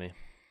 forgive me.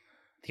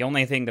 The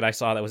only thing that I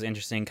saw that was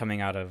interesting coming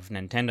out of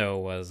Nintendo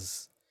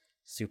was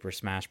Super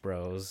Smash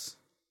Bros.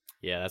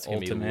 Yeah, that's gonna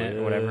Ultimate be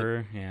or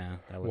whatever. Yeah,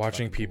 that looks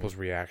Watching fucking cool. people's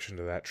reaction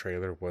to that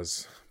trailer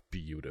was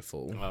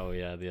beautiful. Oh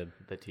yeah,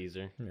 the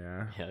teaser.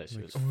 Yeah. Yeah, that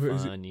shit was "Oh,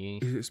 funny.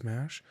 Is it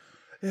Smash?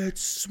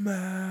 It's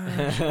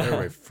Smash.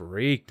 Everybody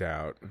freaked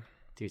out.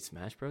 Dude,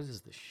 Smash Bros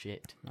is the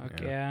shit.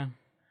 Okay, yeah.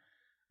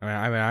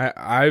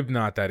 I'm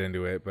not that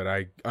into it, but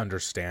I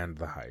understand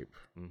the hype.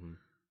 Mm-hmm.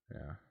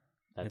 Yeah.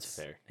 That's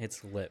fair.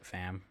 It's lit,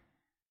 fam.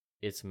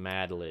 It's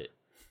mad lit.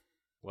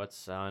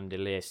 What's on the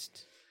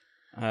list?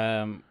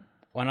 One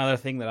other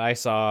thing that I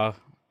saw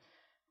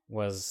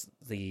was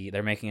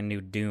they're making a new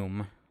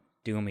Doom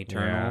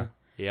Eternal.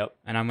 Yeah. Yep.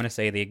 And I'm going to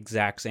say the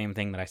exact same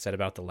thing that I said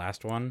about the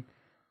last one.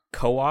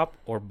 Co-op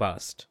or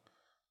bust.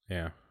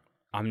 Yeah.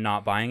 I'm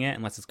not buying it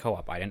unless it's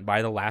co-op. I didn't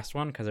buy the last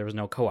one because there was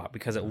no co-op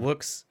because it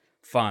looks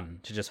fun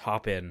to just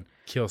hop in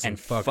Kill some and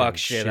fucking fuck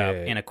shit up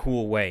in a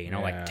cool way,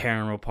 like Yeah.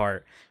 tearing them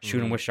apart, shoot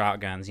them with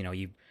shotguns.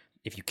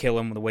 If you kill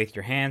them with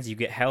your hands, you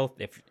get health.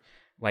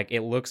 It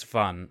looks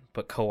fun,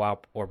 but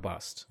co-op or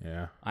bust.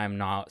 Yeah. I'm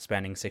not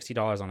spending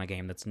 $60 on a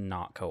game that's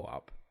not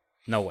co-op.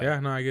 No way. Yeah,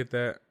 no, I get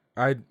that.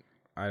 I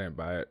didn't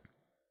buy it.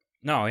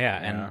 No,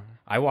 yeah, Yeah. and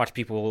I watched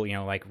people,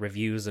 like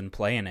reviews and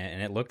playing it,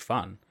 and it looked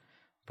fun.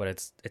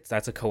 But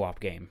that's a co-op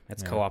game.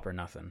 It's co-op or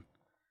nothing.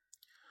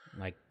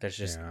 Like, there's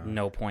just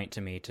no point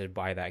to me to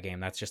buy that game.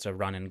 That's just a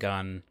run and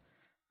gun.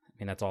 I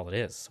mean, that's all it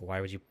is. So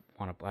why would you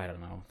want to? I don't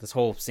know. This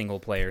whole single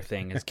player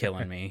thing is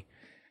killing me.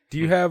 Do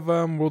you have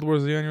World War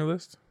Z on your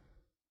list?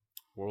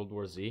 World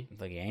War Z.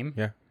 The game?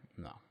 Yeah.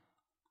 No.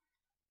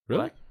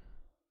 Really? What?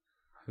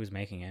 Who's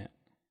making it?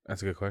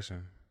 That's a good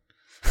question.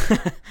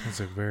 That's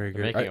a very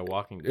They're good. making a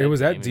Walking Dead. it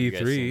was at game. Have you guys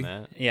seen D3.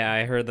 that? Yeah,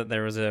 I heard that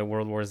there was a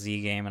World War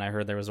Z game, and I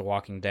heard there was a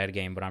Walking Dead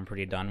game, but I'm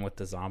pretty done with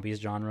the zombies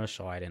genre,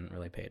 so I didn't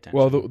really pay attention.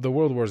 Well, the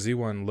World War Z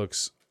one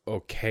looks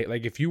okay.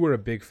 Like, if you were a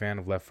big fan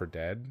of Left 4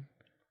 Dead,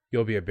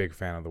 you'll be a big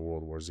fan of the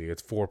World War Z.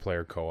 It's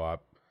 4-player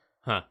co-op.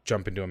 Huh.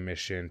 Jump into a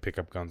mission, pick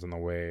up guns on the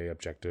way,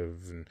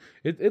 objective, and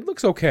it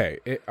looks okay.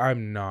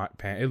 I'm not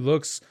paying. It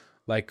looks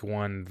like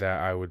one that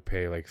I would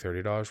pay like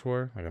 $30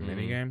 for, like a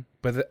mini game.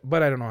 But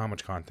I don't know how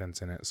much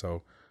content's in it,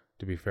 so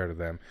to be fair to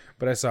them.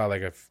 But I saw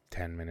like a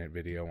 10-minute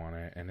video on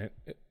it, and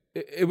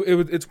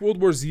it's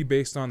World War Z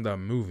based on the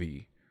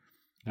movie,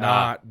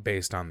 not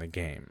based on the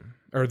game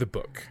or the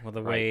book. Well,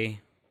 the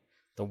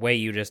way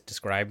you just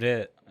described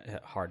it,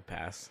 hard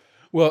pass.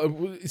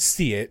 Well,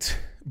 see it,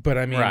 but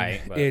I mean,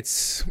 Right, but-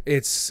 it's.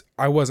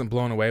 I wasn't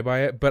blown away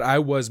by it, but I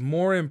was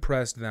more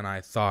impressed than I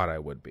thought I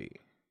would be.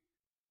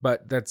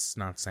 But that's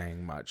not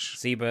saying much.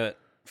 See, but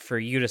for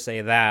you to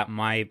say that,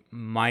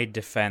 my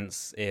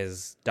defense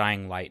is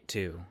Dying Light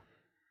 2.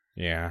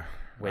 Yeah,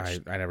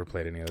 Which- I never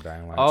played any of the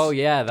Dying Lights. Oh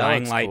yeah, that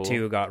Dying looks Light cool.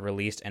 2 got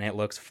released, and it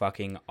looks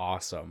fucking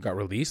awesome. Got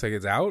released, like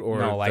it's out, or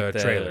No, like the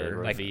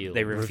trailer? like Reveal.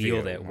 they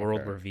revealed Reveal, it,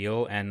 world okay.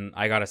 reveal, and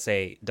I gotta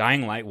say,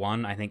 Dying Light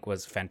 1 I think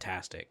was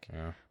fantastic.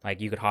 Yeah. Like,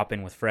 you could hop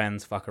in with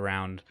friends, fuck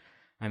around.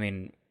 I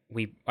mean,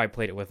 I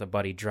played it with a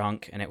buddy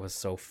drunk, and it was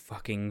so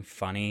fucking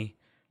funny.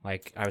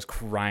 Like, I was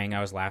crying,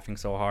 I was laughing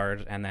so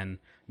hard, and then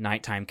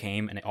nighttime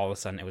came, and all of a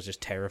sudden it was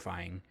just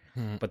terrifying.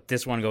 But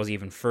this one goes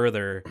even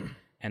further,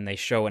 and they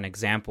show an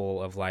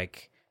example of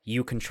like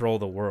you control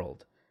the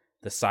world.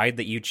 The side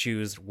that you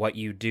choose, what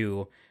you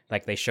do,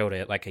 like they showed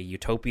it like a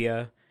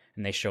utopia,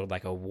 and they showed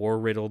like a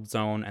war-riddled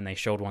zone, and they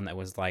showed one that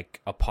was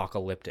like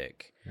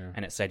apocalyptic,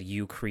 and it said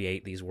you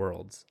create these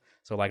worlds.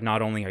 So like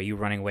not only are you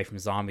running away from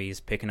zombies,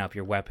 picking up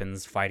your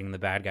weapons, fighting the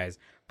bad guys,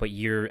 but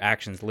your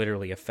actions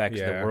literally affect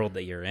the world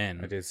that you're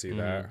in. I did see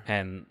that.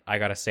 And I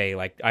gotta say,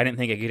 like, I didn't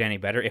think it could get any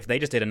better. If they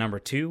just did a number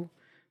 2,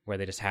 where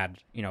they just had,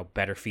 you know,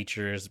 better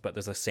features, but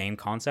there's the same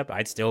concept,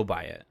 I'd still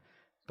buy it.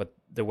 But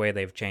the way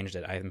they've changed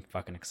it, I'm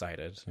fucking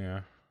excited.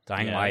 Yeah.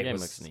 Dying Light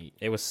was neat.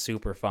 It was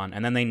super fun,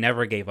 and then they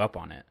never gave up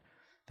on it.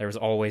 There was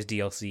always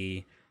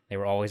DLC. They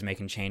were always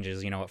making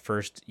changes. You know, at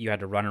first you had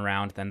to run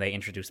around, then they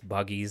introduced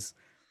buggies,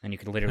 and you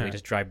could literally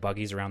just drive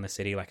buggies around the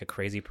city like a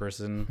crazy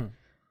person.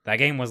 That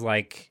game was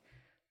like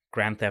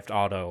Grand Theft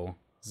Auto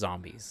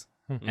zombies,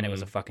 and it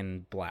was a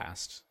fucking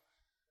blast.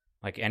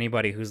 Like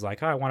anybody who's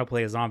like, oh, I want to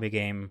play a zombie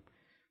game,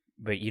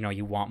 but you know,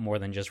 you want more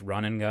than just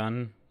run and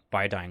gun,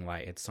 buy Dying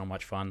Light. It's so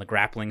much fun. The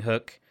grappling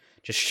hook,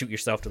 just shoot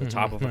yourself to the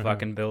top of a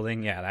fucking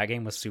building. Yeah, that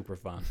game was super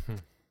fun.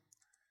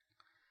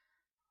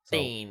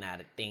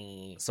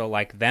 So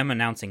like them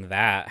announcing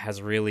that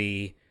has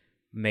really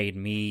made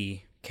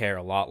me care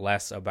a lot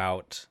less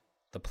about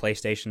the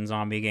PlayStation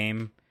zombie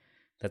game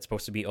that's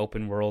supposed to be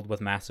open world with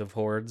massive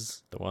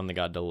hordes. The one that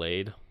got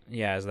delayed.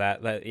 Yeah, is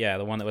that yeah,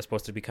 the one that was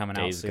supposed to be coming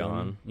out soon. Days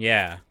Gone.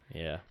 Yeah.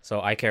 Yeah.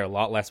 So I care a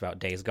lot less about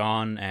Days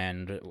Gone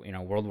and, you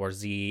know, World War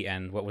Z,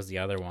 and what was the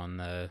other one?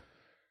 The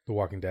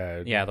Walking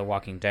Dead. Yeah, the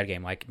Walking Dead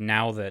game. Like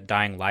now that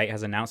Dying Light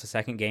has announced a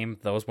second game,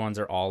 those ones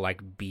are all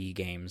like B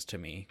games to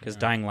me, because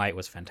Dying Light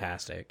was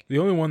fantastic. The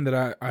only one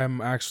that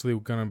I'm actually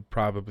gonna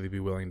probably be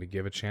willing to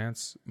give a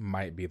chance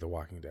might be the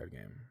Walking Dead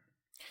game.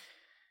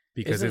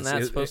 Because isn't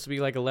that supposed to be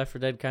like a Left 4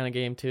 Dead kind of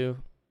game too?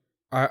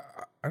 I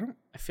don't.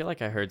 I feel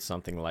like I heard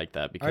something like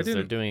that, because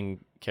they're doing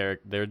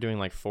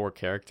like 4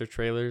 character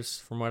trailers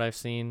from what I've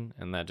seen,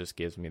 and that just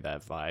gives me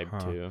that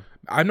vibe too.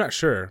 I'm not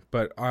sure,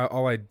 but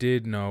all I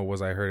did know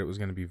was I heard it was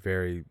going to be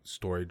very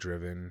story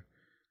driven.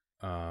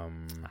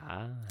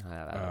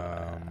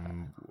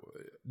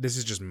 This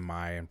is just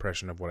my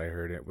impression of what I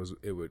heard.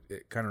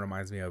 It kind of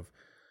reminds me of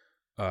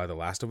The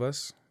Last of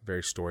Us,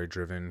 very story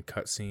driven,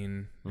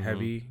 cutscene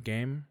heavy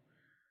game.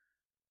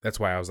 That's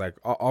why I was like,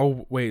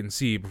 I'll wait and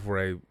see before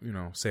I,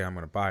 say I'm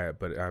going to buy it.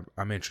 But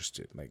I'm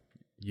interested. Like,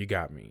 you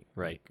got me.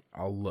 Right. Like,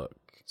 I'll look.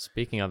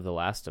 Speaking of The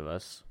Last of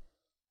Us,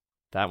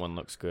 that one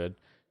looks good.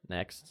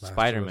 Next,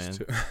 Spider-Man.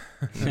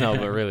 No,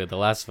 but really, The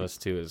Last of Us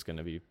 2 is going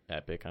to be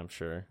epic, I'm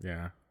sure.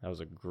 Yeah. That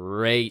was a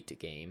great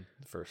game,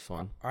 the first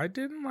one. I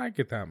didn't like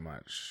it that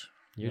much.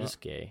 You're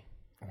just gay.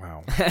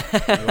 Wow.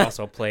 You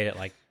also played it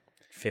like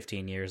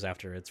 15 years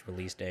after its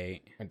release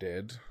date. I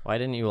did. Why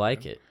didn't you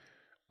like it?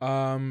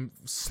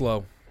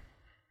 Slow.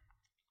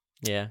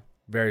 Yeah.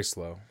 Very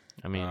slow.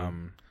 I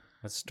mean,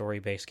 a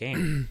story-based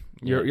game.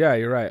 You're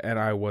right. And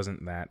I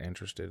wasn't that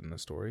interested in the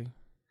story.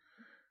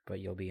 But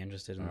you'll be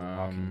interested in the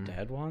Walking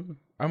Dead one?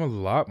 I'm a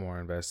lot more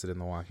invested in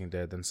The Walking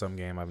Dead than some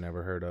game I've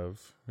never heard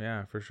of.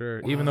 Yeah, for sure.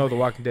 Even though The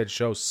Walking Dead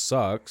show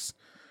sucks,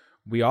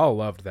 we all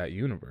loved that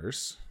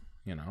universe,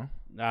 No.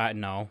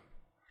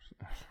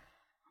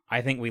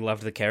 I think we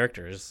loved the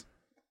characters.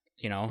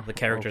 The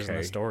characters in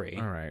the story.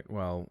 All right.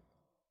 Well,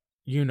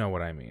 you know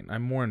what I mean.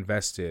 I'm more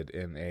invested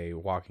in a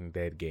Walking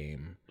Dead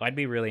game. I'd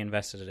be really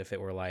invested if it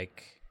were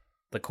like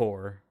the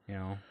core,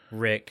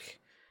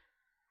 Rick,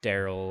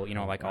 Daryl,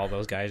 like all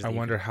those guys. I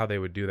wonder how they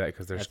would do that,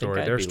 because their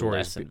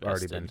story's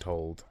already been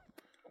told.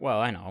 Well,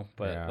 I know,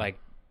 but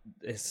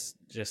it's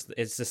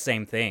the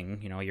same thing.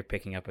 You're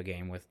picking up a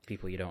game with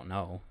people you don't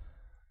know.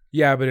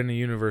 Yeah, but in a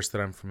universe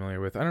that I'm familiar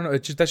with, I don't know.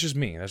 That's just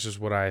me. That's just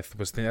what I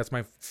was thinking. That's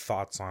my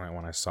thoughts on it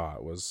when I saw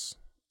it. Was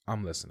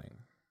I'm listening.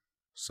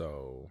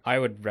 So I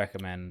would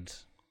recommend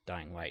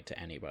Dying Light to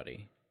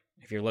anybody.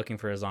 If you're looking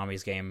for a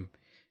zombies game,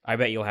 I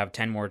bet you'll have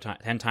 10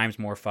 times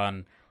more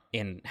fun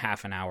in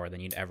half an hour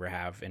than you'd ever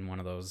have in one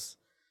of those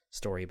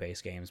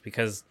story-based games,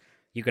 because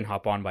you can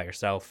hop on by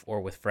yourself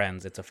or with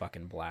friends. It's a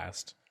fucking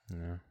blast.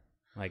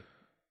 Yeah.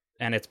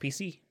 And it's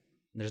PC.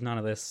 There's none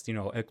of this,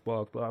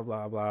 Xbox, blah,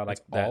 blah, blah. Like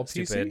all that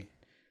stupid. PC?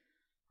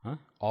 Huh?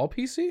 All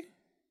PC?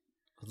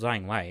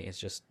 Dying Light. It's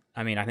just,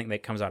 I think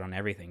that comes out on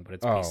everything, but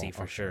it's PC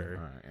for sure.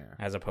 Right,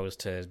 yeah. As opposed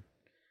to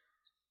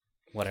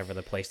whatever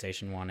the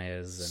PlayStation one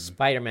is. And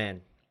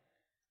Spider-Man.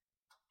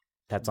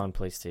 That's on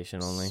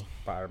PlayStation only.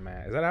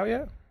 Spider-Man. Is that out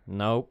yet?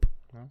 Nope.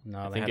 No,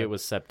 I think it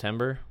was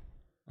September.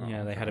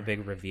 Yeah, they had a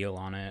big reveal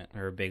on it,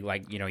 or a big,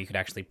 you could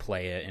actually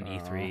play it in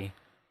E3.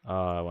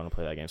 Oh, I want to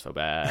play that game so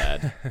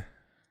bad.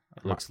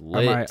 It looks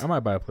lit. I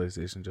might buy a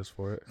PlayStation just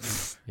for it.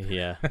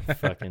 Yeah,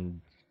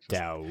 fucking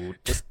doubt.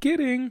 Just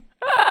kidding.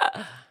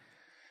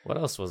 What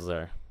else was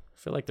there? I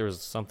feel like there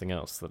was something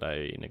else that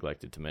I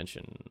neglected to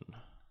mention.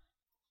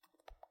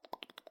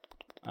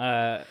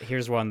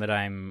 Here's one that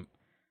I'm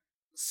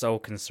so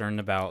concerned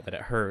about that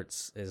it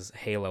hurts, is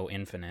Halo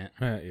Infinite.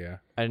 Yeah.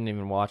 I didn't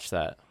even watch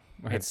that.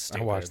 I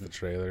watched the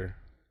trailer.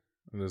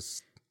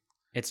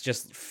 It's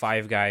just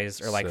 5 guys,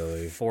 or like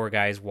silly. 4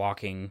 guys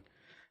walking,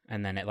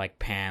 and then it like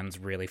pans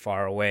really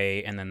far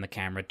away, and then the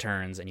camera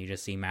turns and you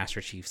just see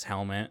Master Chief's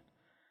helmet,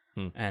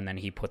 and then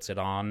he puts it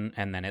on,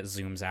 and then it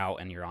zooms out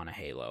and you're on a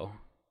Halo.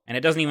 And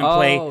it doesn't even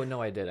play. Oh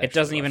no, I did. It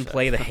doesn't even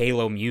play the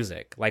Halo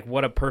music. Like,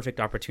 what a perfect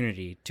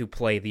opportunity to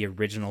play the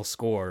original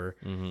score,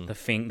 the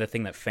thing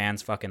that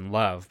fans fucking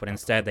love. But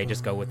instead, they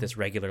just go with this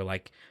regular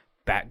like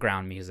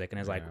background music, and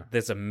it's like,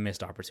 this is a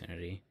missed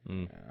opportunity.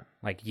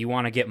 Like, you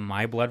want to get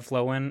my blood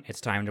flowing?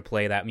 It's time to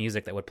play that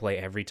music that would play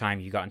every time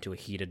you got into a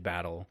heated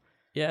battle.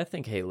 Yeah, I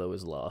think Halo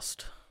is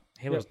lost.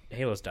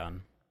 Halo's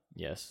done.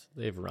 Yes,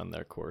 they've run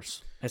their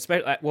course.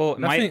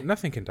 Especially,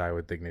 nothing can die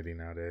with dignity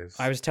nowadays.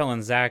 I was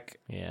telling Zach,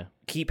 Yeah.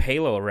 keep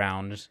Halo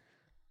around,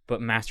 but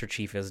Master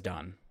Chief is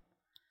done.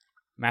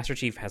 Master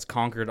Chief has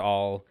conquered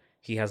all.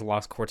 He has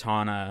lost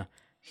Cortana.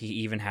 He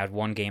even had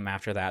one game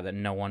after that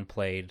no one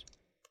played.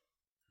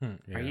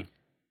 Yeah.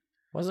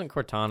 Wasn't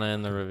Cortana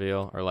in the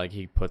reveal, or like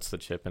he puts the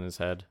chip in his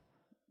head?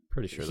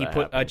 Pretty sure He that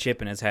put happened. a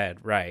chip in his head,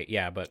 right?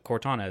 Yeah, but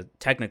Cortana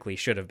technically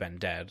should have been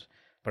dead.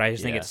 But I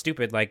just think it's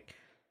stupid. Like,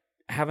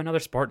 have another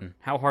Spartan.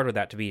 How hard would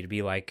that be to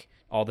be like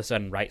all of a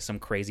sudden write some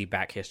crazy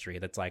back history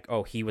that's like,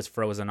 oh, he was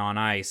frozen on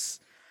ice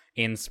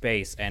in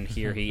space and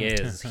here he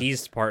is. He's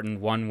Spartan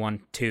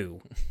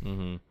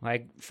 112.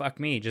 Like, fuck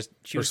me, just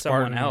choose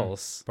someone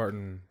else.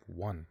 Spartan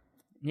 1.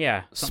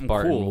 Yeah, something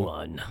Spartan cool.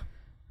 1.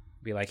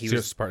 Be like, he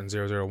was Spartan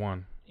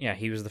 001. Yeah,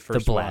 he was the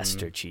first The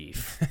Blaster one.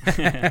 Chief.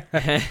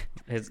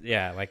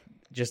 Like,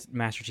 just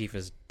Master Chief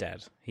is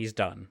dead. He's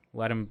done.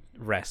 Let him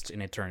rest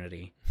in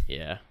eternity.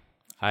 Yeah,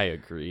 I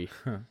agree.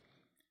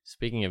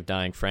 Speaking of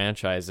dying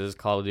franchises,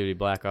 Call of Duty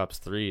Black Ops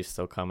 3 is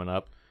still coming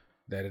up.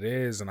 That it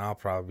is, and I'll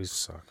probably be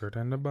suckered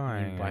into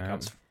buying Black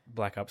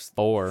Ops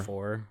 4.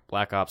 4.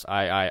 Black Ops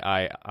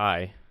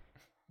I.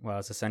 Well,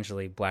 it's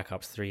essentially Black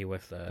Ops 3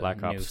 with a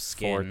Black new Ops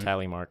skin. 4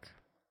 tally mark.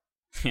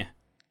 Yeah.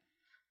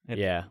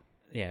 Yeah.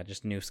 Yeah,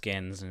 just new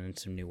skins and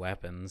some new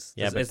weapons.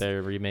 Yeah, but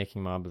they're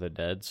remaking Mob of the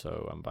Dead,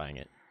 so I'm buying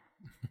it.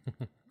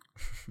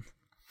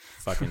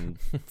 Fucking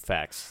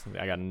facts.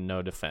 I got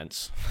no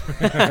defense.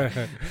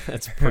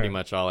 That's pretty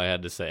much all I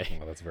had to say.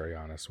 Well, that's very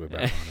honest. We're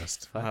very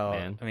honest. Well,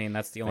 man. I mean,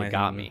 that's the only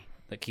got thing me.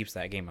 that keeps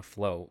that game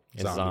afloat.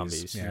 It's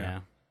zombies. Yeah.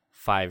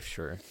 5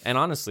 sure. And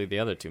honestly, the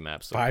other 2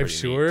 maps look 5 pretty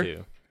sure? neat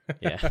too.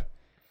 Yeah.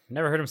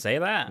 Never heard him say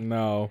that.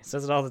 No. He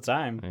says it all the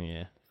time. Oh,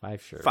 yeah.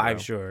 5 sure. 5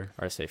 bro. sure.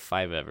 Or I say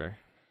 5 ever.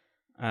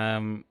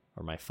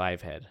 Or my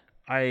 5 head.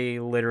 I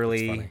It's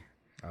literally... funny.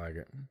 I like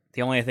it.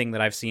 The only thing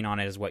that I've seen on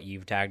it is what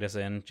you've tagged us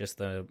in, just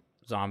the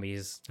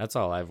zombies. That's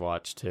all I've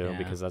watched too, Yeah.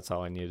 because that's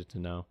all I needed to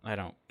know. I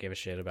don't give a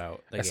shit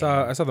about the I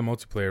game. saw the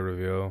multiplayer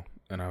reveal,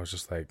 and I was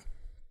just like,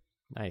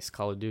 Nice.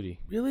 Call of Duty.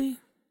 really?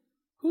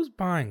 Who's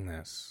buying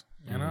this?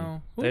 You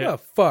know? Who They're- the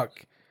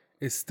fuck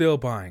is still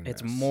buying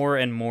It's this? more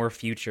and more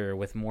future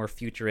with more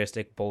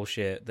futuristic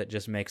bullshit that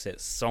just makes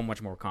it so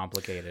much more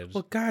complicated.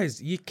 Well,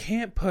 guys, you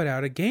can't put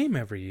out a game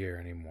every year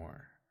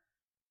anymore.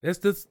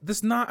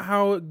 That's not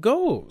how it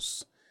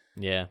goes.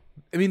 Yeah.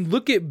 I mean,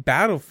 look at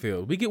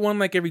Battlefield. We get one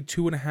like every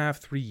 2.5,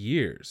 3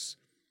 years.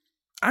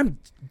 You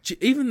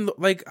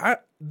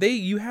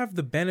have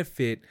the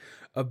benefit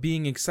of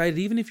being excited.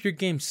 Even if your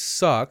game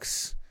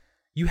sucks,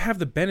 you have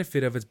the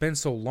benefit of it's been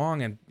so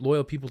long and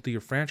loyal people to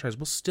your franchise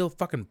will still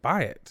fucking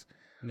buy it.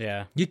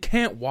 Yeah. You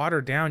can't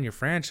water down your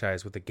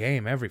franchise with a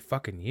game every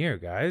fucking year,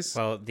 guys.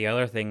 Well, the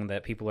other thing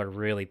that people are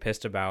really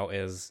pissed about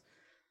is,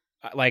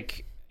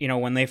 like, you know,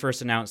 when they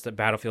first announced that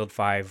Battlefield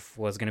 5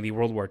 was going to be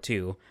World War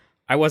II,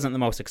 I wasn't the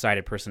most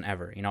excited person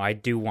ever. You know, I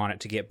do want it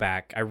to get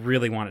back. I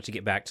really want it to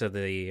get back to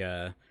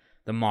the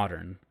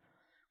modern,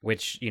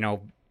 which, you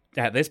know,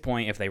 at this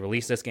point, if they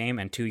release this game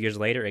and 2 years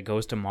later it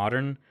goes to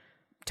modern,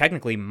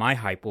 technically my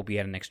hype will be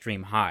at an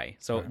extreme high.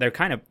 So they're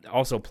kind of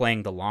also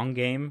playing the long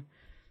game.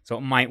 So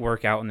it might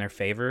work out in their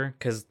favor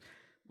because,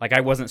 like,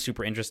 I wasn't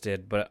super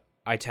interested, but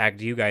I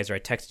tagged you guys or I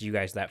texted you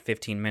guys that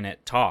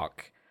 15-minute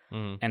talk.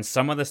 And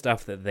some of the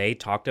stuff that they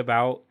talked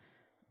about,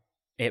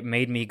 it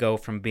made me go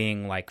from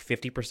being like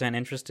 50%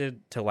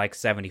 interested to like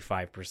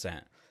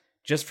 75%.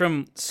 Just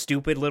from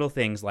stupid little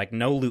things like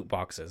no loot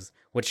boxes,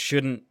 which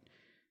shouldn't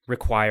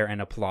require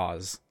an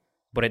applause,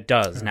 but it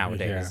does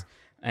nowadays.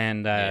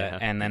 And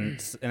then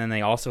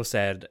they also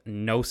said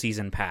no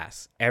season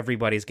pass.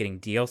 Everybody's getting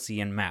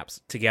DLC and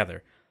maps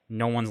together.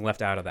 No one's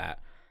left out of that.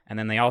 And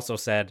then they also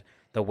said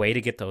the way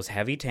to get those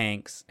heavy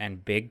tanks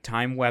and big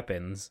time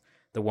weapons,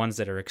 the ones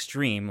that are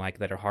extreme, like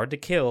that are hard to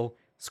kill,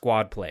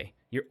 squad play.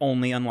 You're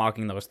only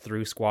unlocking those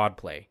through squad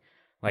play.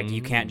 Like,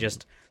 you can't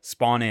just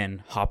spawn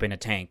in, hop in a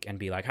tank, and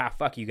be like,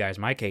 fuck you guys,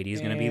 my KD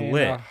is going to be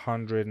lit.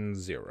 100.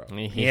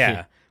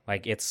 Yeah,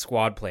 like, it's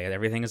squad play.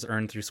 Everything is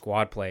earned through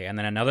squad play. And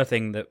then another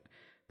thing that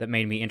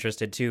made me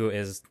interested, too,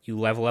 is you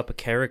level up a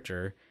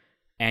character,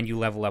 and you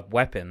level up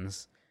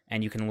weapons,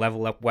 and you can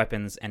level up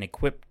weapons and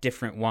equip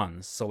different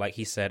ones. So, like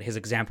he said, his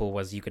example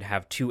was you could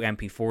have 2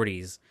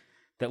 MP40s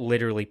that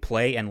literally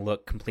play and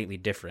look completely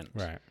different.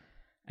 Right.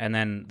 And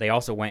then they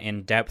also went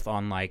in depth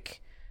on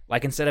like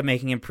instead of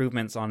making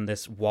improvements on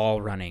this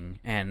wall running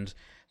and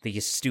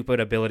these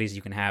stupid abilities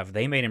you can have.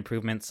 They made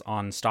improvements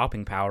on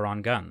stopping power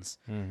on guns.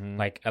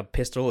 Like a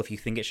pistol, if you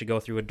think it should go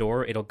through a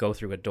door, it'll go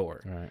through a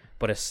door. Right.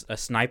 But a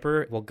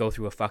sniper will go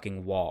through a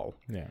fucking wall.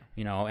 Yeah.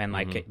 You know, and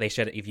like they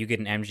said, if you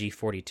get an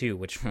MG42,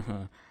 which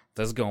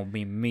that's gonna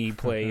be me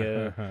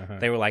play.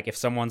 They were like, if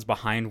someone's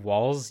behind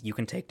walls, you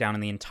can take down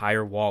the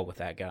entire wall with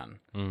that gun.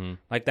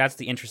 Like that's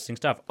the interesting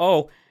stuff.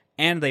 Oh,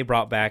 and they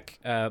brought back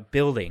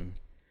building.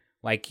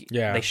 Like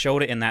they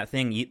showed it in that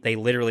thing.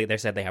 They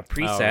said they have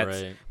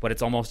presets, but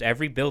it's almost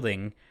every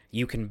building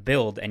you can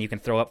build, and you can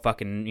throw up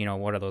fucking, you know,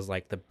 what are those,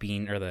 like the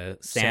bean or the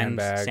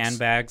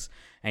sandbags,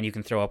 and you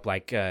can throw up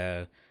like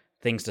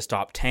things to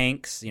stop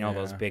tanks. You know,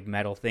 those big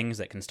metal things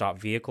that can stop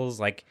vehicles.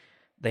 Like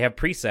they have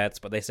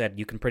presets, but they said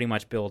you can pretty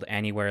much build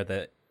anywhere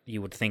that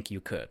you would think you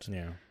could.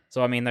 Yeah.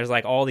 So I mean, there's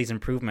like all these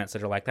improvements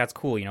that are like, that's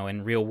cool. You know,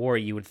 in real war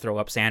you would throw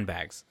up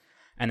sandbags.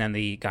 And then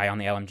the guy on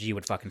the LMG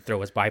would fucking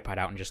throw his bipod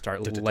out and just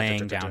start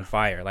laying down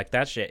fire. Like,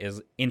 that shit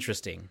is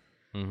interesting.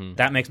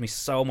 That makes me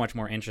so much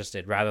more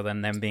interested, rather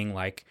than them being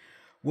like,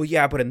 well,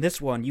 yeah, but in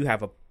this one, you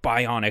have a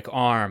bionic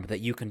arm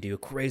that you can do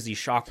crazy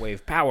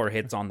shockwave power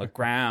hits on the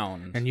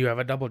ground. And you have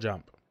a double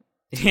jump.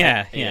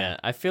 Yeah.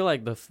 I feel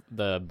like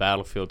the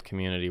Battlefield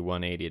community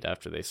 180'd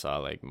after they saw,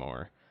 like,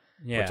 more.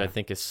 Yeah. Which I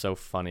think is so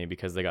funny,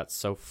 because they got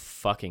so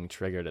fucking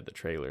triggered at the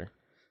trailer.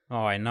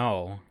 Oh, I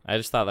know. I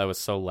just thought that was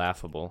so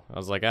laughable. I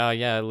was like, oh,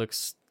 yeah, it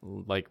looks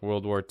like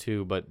World War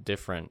II, but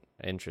different.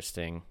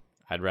 Interesting.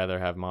 I'd rather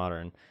have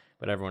modern.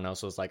 But everyone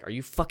else was like, are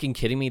you fucking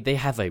kidding me? They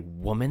have a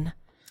woman?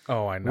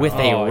 Oh, I know. With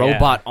a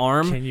robot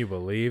arm? Can you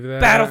believe that?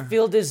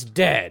 Battlefield is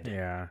dead.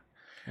 Yeah.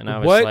 And I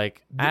was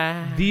like,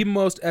 The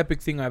most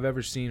epic thing I've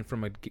ever seen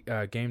from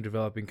a game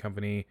developing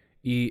company,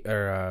 they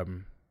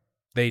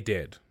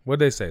did. What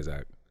did they say,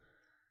 Zach?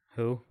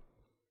 Who?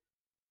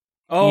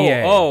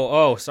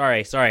 Oh,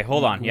 sorry.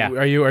 Hold on. Yeah.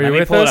 Are you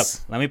with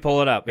us? Let me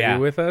pull it up. Yeah. Are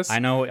you with us? I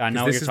know what you're talking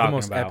about. This is the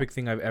most epic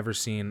thing I've ever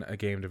seen a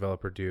game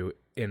developer do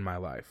in my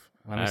life.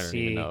 I don't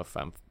even know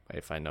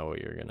if I know what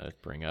you're gonna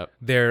bring up.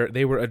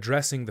 They were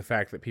addressing the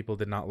fact that people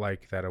did not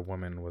like that a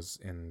woman was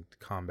in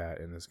combat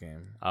in this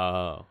game.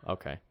 Oh,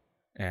 okay.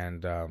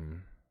 And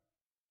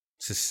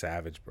it's just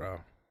savage,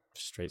 bro.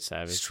 Straight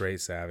savage.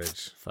 Straight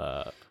savage.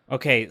 Fuck.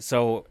 Okay,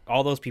 so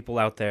all those people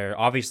out there,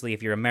 obviously,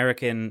 if you're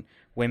American,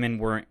 women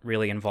weren't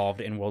really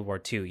involved in World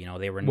War II. You know,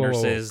 they were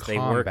nurses. They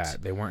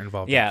worked. They weren't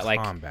involved in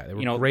combat. They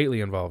were greatly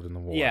involved in the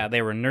war. Yeah,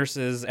 they were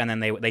nurses, and then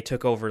they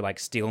took over like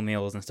steel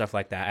mills and stuff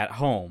like that at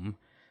home,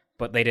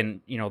 but they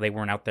didn't. You know, they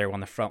weren't out there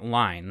on the front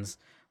lines.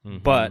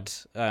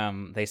 But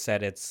they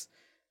said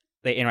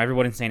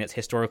everybody's saying it's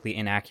historically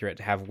inaccurate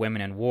to have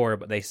women in war,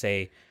 but they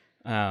say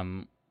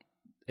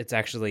it's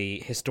actually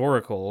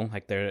historical.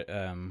 Like they're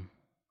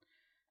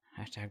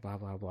hashtag blah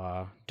blah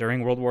blah.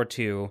 During World War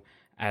II,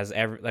 as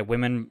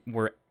women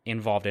were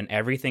involved in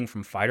everything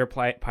from fighter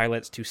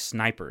pilots to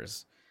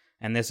snipers,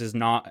 and this is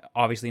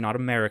obviously not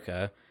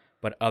America,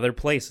 but other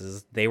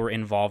places they were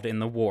involved in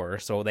the war.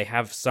 So they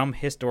have some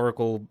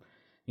historical,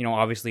 you know,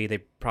 obviously they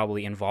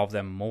probably involve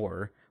them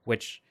more.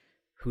 Which,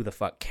 who the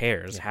fuck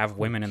cares? Yeah, have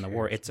women in the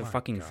war? It's a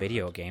fucking God.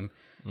 video game.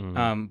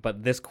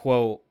 But this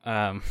quote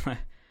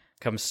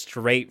comes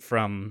straight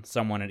from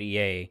someone at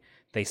EA.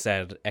 They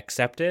said,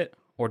 "Accept it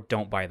or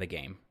don't buy the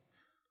game."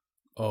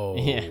 Oh,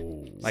 yeah.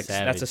 Like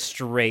savage.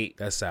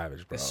 That's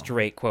savage, bro. A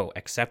straight quote.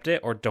 Accept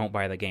it or don't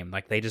buy the game.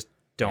 Like they just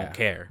don't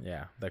care.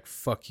 Yeah, like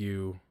fuck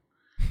you.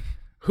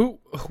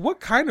 What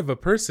kind of a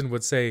person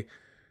would say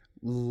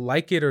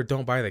like it or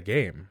don't buy the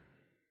game?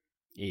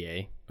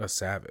 EA. A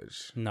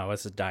savage. No,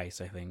 it's a DICE,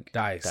 I think.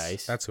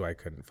 DICE. That's who I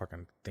couldn't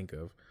fucking think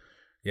of.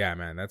 Yeah,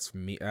 man, that's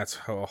me. That's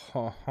like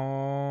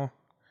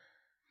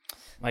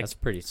that's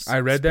pretty. I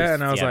read that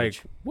and I was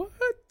like, what?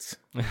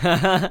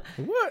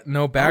 What?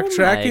 No Oh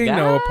backtracking,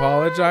 no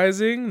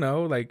apologizing,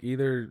 no like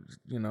either,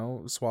 you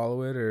know,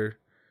 swallow it or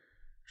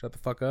shut the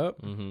fuck up.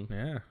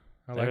 Yeah,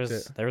 I liked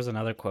it. There was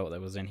another quote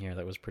that was in here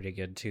that was pretty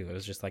good too. It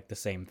was just like the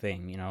same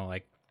thing, you know,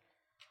 like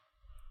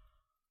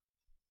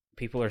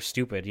people are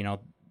stupid, you know.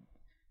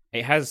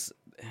 It has.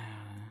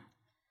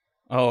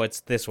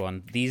 It's this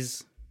one.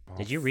 These.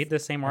 Did you read the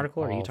same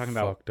article, or are you talking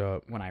about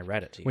up. when I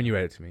read it to you? When you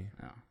read it to me.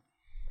 Oh.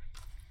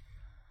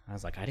 I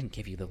was like, I didn't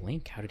give you the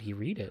link. How did he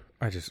read it?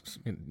 I just,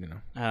 you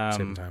know,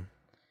 same time.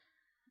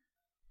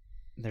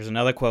 There's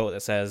another quote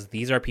that says,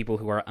 "These are people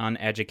who are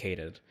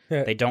uneducated.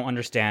 Yeah. They don't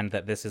understand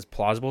that this is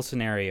plausible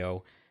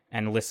scenario.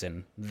 And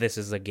listen, this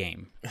is a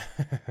game."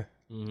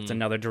 It's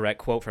another direct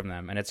quote from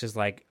them, and it's just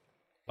like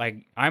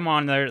I'm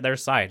on their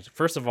side.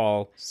 First of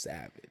all,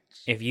 savage.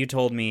 If you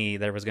told me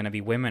there was going to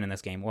be women in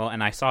this game, well,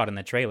 and I saw it in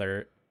the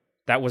trailer,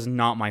 that was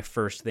not my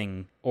first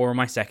thing, or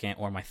my second,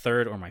 or my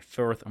third, or my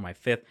fourth, or my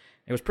fifth.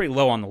 It was pretty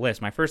low on the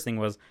list. My first thing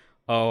was,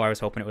 I was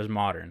hoping it was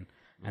modern.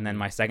 And then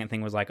my second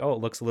thing was like, it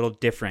looks a little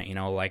different, you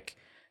know, like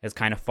it's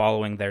kind of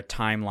following their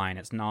timeline.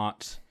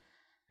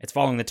 It's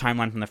following the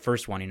timeline from the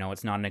first one, you know,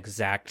 it's not an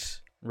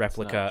exact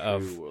replica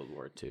of World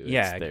War II.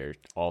 Yeah, it's their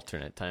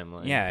alternate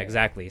timeline. Yeah,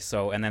 exactly.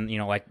 So, and then, you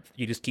know, like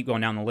you just keep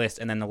going down the list,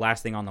 and then the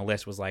last thing on the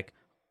list was like,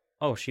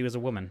 she was a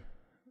woman.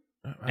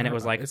 And it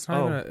was like, it's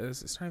not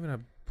even a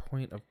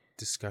point of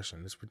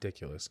discussion. It's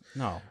ridiculous.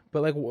 No.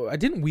 But like,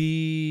 didn't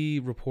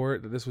we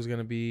report that this was going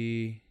to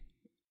be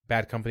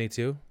Bad Company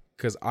 2?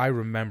 Because I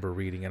remember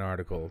reading an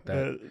article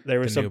that there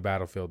was the new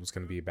Battlefield was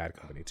going to be Bad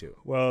Company 2.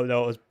 Well,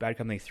 no, it was Bad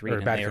Company 3.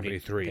 Or Bad Company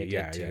 3,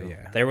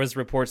 yeah. There was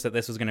reports that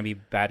this was going to be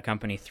Bad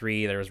Company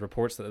 3. There was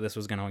reports that this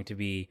was going to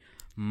be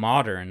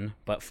modern,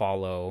 but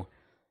follow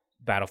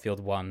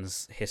Battlefield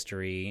 1's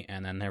history.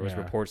 And then there was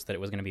reports that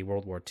it was going to be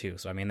World War II.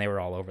 So, I mean, they were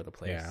all over the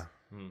place. Yeah.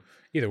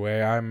 Either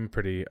way, I'm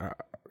pretty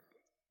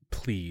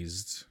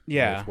pleased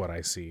with what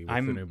I see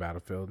with the new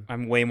Battlefield.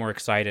 I'm way more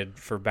excited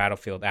for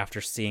Battlefield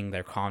after seeing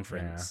their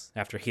conference,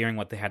 after hearing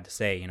what they had to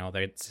say. You know,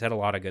 they said a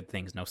lot of good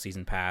things. No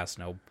season pass,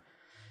 no,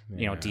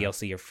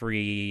 DLC are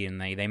free, and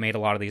they made a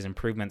lot of these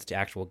improvements to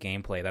actual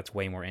gameplay. That's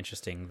way more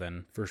interesting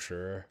than... For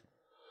sure.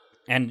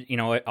 And,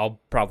 I'll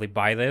probably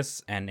buy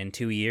this, and in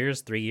 2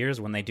 years, 3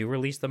 years, when they do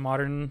release the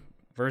modern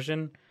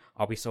version,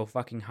 I'll be so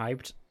fucking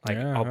hyped. Like,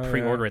 I'll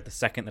pre-order it the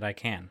second that I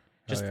can.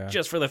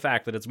 Just for the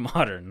fact that it's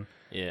modern.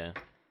 Yeah.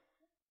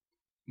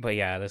 But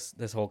yeah,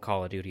 this whole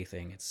Call of Duty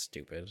thing, it's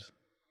stupid.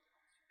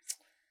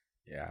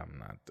 Yeah,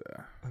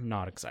 I'm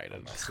not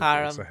excited.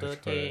 Call of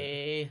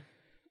Duty.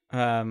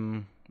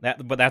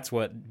 But that's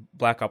what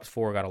Black Ops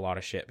 4 got a lot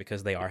of shit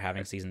because they are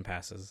having season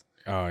passes.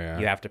 Oh yeah.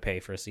 You have to pay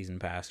for a season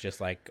pass, just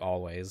like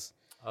always.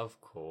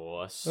 Of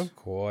course. Of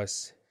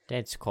course.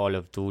 That's Call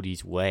of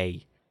Duty's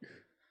way.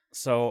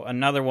 So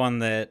another one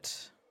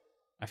that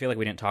I feel like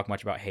we didn't talk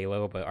much about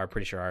Halo, but I'm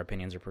pretty sure our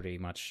opinions are pretty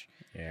much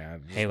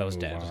Halo's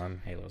dead.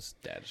 Halo's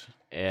dead.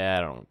 Yeah,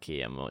 I don't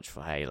care much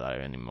for Halo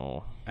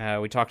anymore.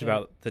 We talked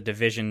about the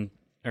Division,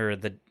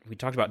 we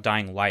talked about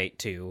Dying Light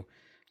too,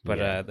 but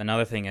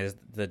another thing is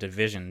the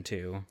Division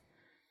 2,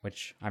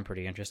 which I'm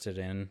pretty interested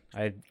in.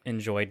 I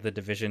enjoyed the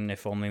Division.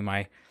 If only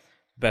my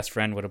best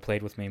friend would have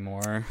played with me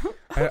more.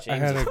 I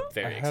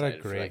had a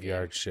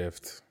graveyard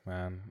shift,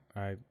 man.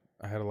 I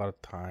had a lot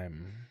of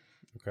time.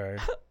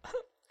 Okay.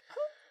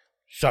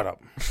 Shut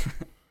up.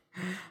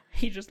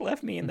 He just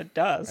left me in the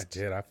dust. I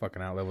did. I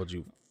fucking outleveled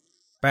you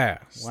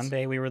fast. One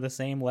day we were the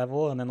same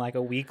level, and then like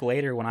a week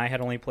later, when I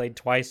had only played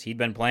twice, he'd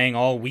been playing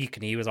all week,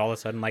 and he was all of a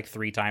sudden like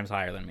 3 times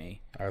higher than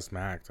me. I was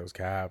maxed. I was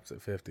capped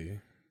at 50.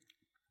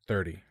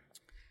 30.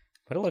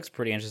 But it looks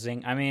pretty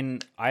interesting. I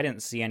mean, I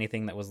didn't see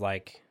anything that was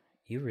like,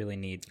 we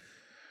need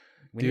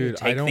to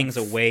take things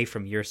away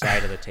from your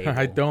side of the table.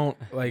 I don't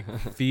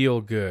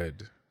feel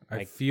good.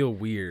 I feel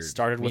weird.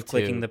 Started with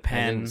clicking the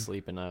pen. I didn't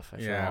sleep enough.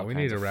 We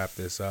need to wrap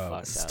this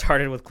up.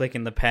 Started with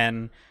clicking the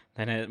pen,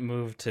 then it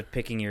moved to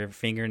picking your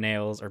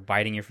fingernails or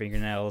biting your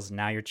fingernails.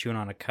 Now you're chewing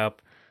on a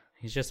cup.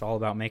 He's just all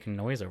about making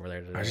noise over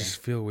there today. I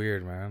just feel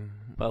weird, man.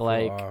 But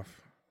what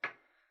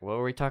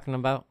were we talking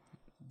about?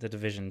 The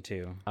Division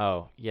 2.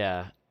 Oh,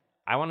 yeah.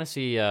 I want to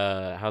see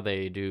how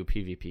they do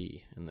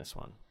PvP in this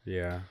one.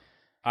 Yeah.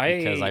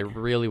 Because I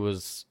really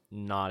was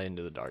not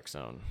into the Dark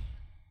Zone.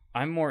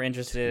 I'm more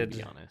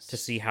interested to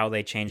see how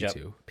they change up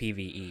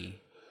PvE.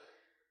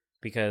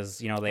 Because,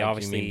 they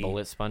obviously... You mean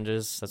bullet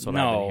sponges? That's what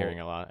I've been hearing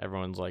a lot.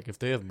 Everyone's like, if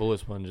they have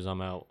bullet sponges,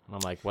 I'm out. And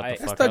I'm like, what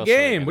the fuck? That's the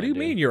game. What do you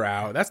mean you're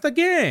out? That's the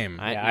game.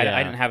 I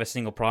didn't have a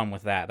single problem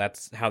with that.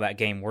 That's how that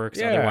game works.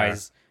 Yeah.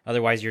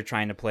 Otherwise, you're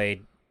trying to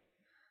play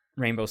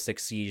Rainbow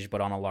Six Siege,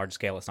 but on a large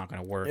scale, it's not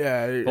going to work.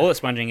 Yeah. Bullet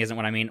sponging isn't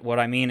what I mean. What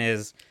I mean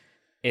is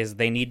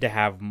they need to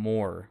have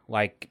more.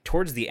 Like,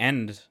 towards the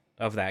end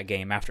of that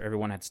game, after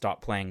everyone had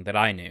stopped playing that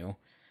I knew,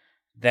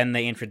 then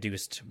they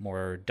introduced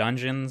more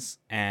dungeons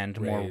and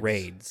more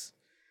raids.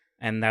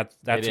 And that's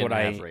what I... They didn't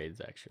have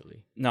raids,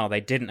 actually. No, they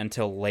didn't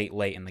until late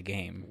in the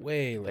game.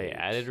 Way late. They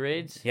added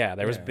raids? Yeah,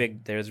 there was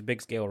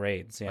big scale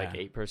raids. Yeah. Like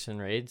 8-person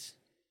raids?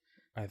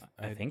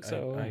 I think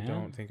so. I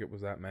don't think it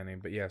was that many,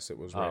 but yes, it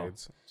was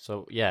raids.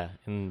 So yeah,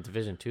 in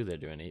Division 2 they're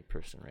doing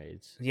 8-person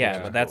raids.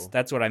 Yeah, but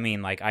that's what I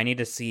mean. Like, I need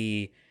to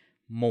see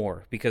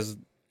more because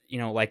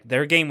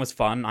their game was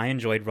fun. I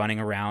enjoyed running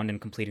around and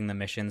completing the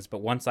missions,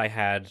 but once I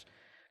had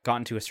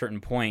gotten to a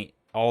certain point,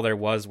 all there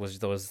was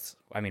those.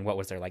 I mean, what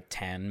was there, like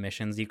 10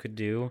 missions you could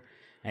do,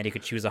 and you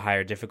could choose a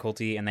higher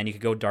difficulty, and then you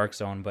could go Dark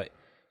Zone. But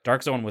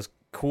Dark Zone was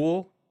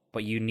cool,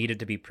 but you needed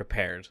to be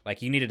prepared.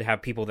 Like, you needed to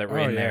have people that were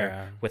in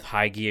there with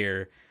high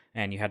gear,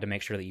 and you had to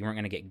make sure that you weren't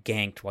going to get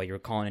ganked while you were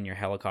calling in your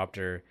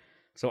helicopter.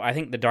 So I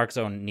think the Dark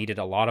Zone needed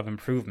a lot of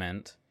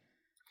improvement,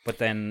 but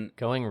then...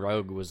 Going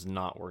rogue was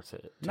not worth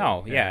it.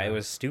 No, it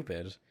was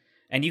stupid.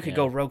 And you could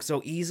go rogue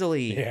so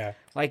easily. Yeah.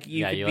 Like,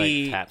 you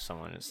could tap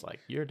someone, it's like,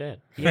 you're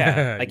dead.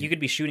 Yeah, like, you could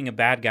be shooting a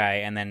bad guy,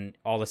 and then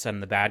all of a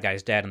sudden the bad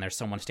guy's dead, and there's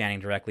someone standing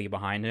directly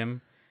behind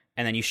him.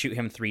 And then you shoot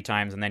him 3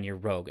 times, and then you're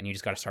rogue, and you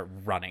just got to start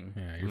running.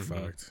 Yeah, you're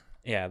fucked.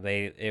 Yeah,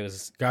 it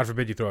was... God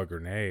forbid you throw a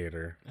grenade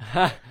or...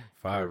 Fuck.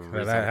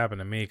 That happened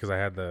to me because I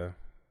had the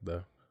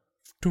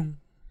or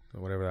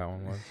whatever that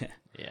one was.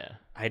 Yeah.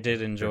 I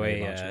did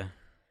enjoy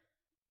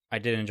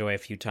a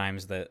few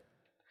times that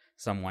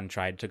someone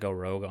tried to go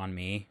rogue on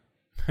me.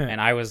 And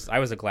I was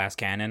a glass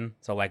cannon,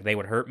 so like they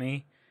would hurt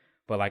me,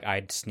 but like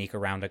I'd sneak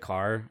around a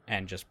car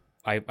and just...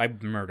 I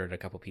murdered a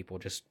couple people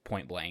just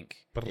point blank.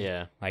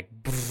 Yeah. Like,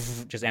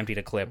 just emptied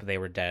a clip. They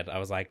were dead. I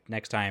was like,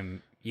 next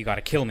time, you got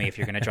to kill me if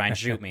you're going to try and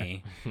shoot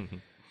me.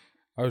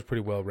 I was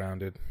pretty well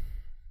rounded.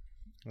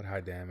 With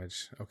high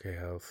damage, okay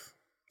health.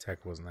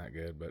 Tech wasn't that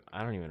good, but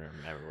I don't even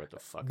remember what the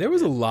fuck. there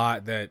was a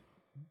lot that.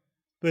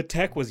 The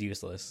tech was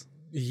useless.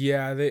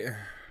 Yeah,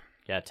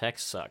 Yeah, tech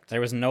sucked.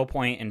 There was no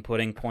point in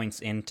putting points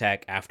in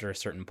tech after a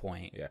certain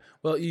point. Yeah.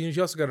 Well, you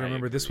also got to I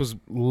remember this agree. was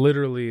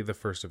literally the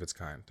first of its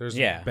kind. There's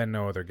Yeah. been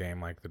no other game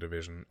like The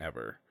Division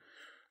ever.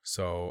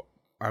 So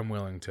I'm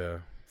willing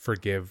to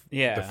forgive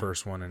the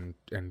first one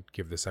and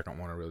give the second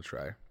one a real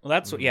try. Well,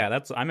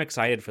 that's I'm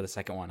excited for the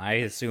second one. I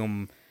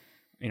assume,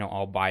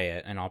 I'll buy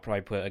it and I'll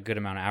probably put a good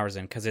amount of hours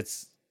in because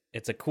it's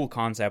a cool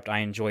concept. I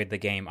enjoyed the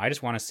game. I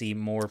just want to see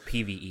more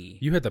PvE.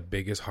 You had the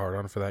biggest hard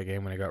on for that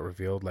game when it got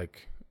revealed,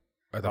 like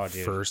at the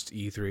Dude. first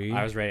E3.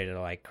 I was ready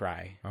to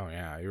cry. Oh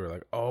yeah, you were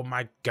like, "Oh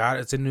my god,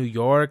 it's in New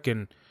York,"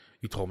 and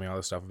you told me all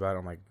this stuff about it.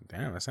 I'm like,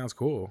 "Damn, that sounds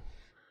cool."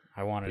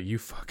 I wanted. But you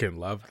fucking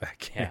loved that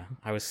game. Yeah,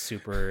 I was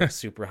super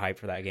super hyped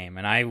for that game,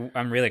 and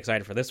I'm really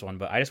excited for this one.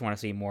 But I just want to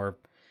see more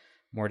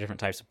different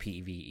types of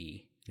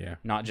PvE. Yeah,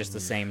 Not just the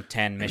same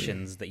 10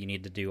 missions that you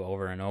need to do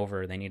over and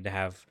over. They need to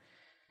have.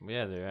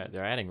 Yeah,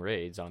 they're adding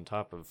raids on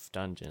top of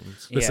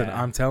dungeons. Listen,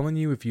 Yeah. I'm telling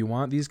you, if you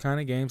want these kind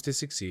of games to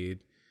succeed,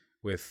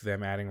 with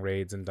them adding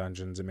raids and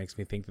dungeons, it makes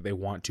me think that they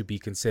want to be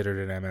considered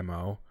an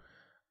MMO.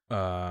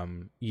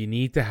 You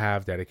need to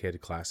have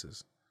dedicated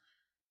classes.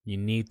 You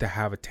need to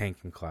have a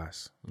tanking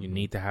class. You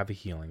need to have a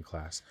healing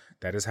class.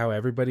 That is how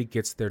everybody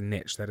gets their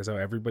niche. That is how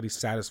everybody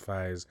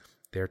satisfies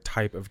their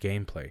type of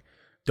gameplay.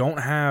 Don't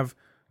have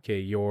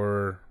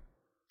you're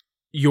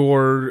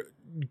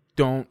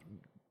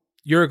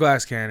a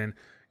glass cannon.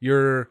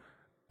 You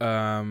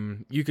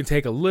can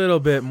take a little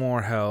bit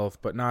more health,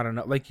 but not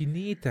enough. Like, you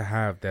need to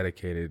have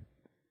dedicated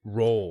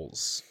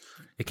roles.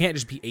 It can't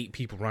just be 8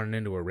 people running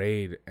into a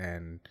raid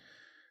and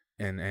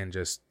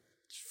just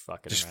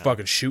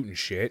fucking shooting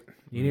shit.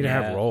 You need to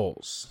have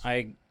roles.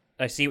 I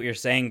see what you're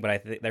saying, but I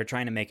think they're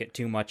trying to make it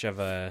too much of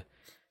a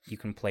you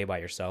can play by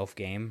yourself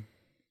game.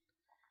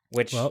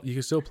 Which, well, you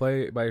can still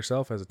play by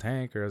yourself as a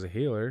tank or as a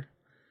healer.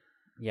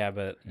 Yeah,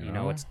 but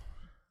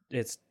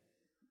it's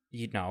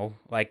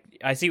like,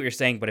 I see what you're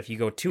saying, but if you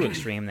go too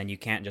extreme, then you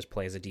can't just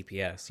play as a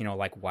DPS.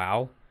 Like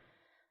WoW.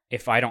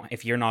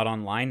 If you're not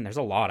online, there's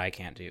a lot I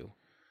can't do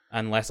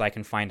unless I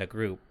can find a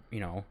group.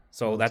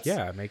 So that's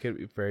make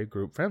it very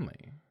group friendly.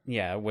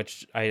 Yeah,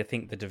 which I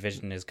think the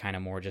Division is kind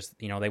of more just,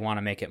 they want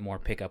to make it more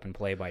pick up and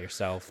play by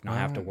yourself, not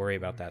have to worry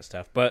about that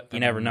stuff. But you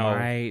never know.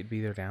 Might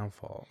be their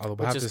downfall.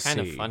 Which is kind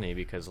of funny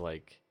because,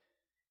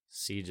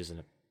 Siege is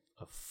a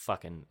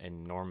fucking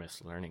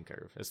enormous learning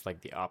curve. It's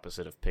like the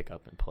opposite of pick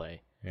up and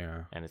play.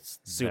 Yeah. And it's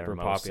super their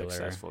most popular.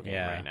 successful game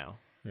right now.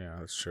 Yeah,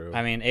 that's true.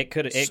 I mean,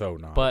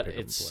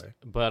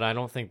 But I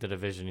don't think the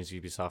Division is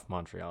Ubisoft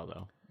Montreal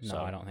though. No,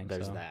 I don't think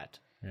there's so. that.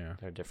 Yeah.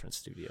 They're different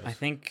studios. I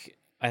think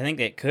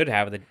it could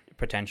have the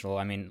potential.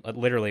 I mean,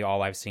 literally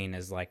all I've seen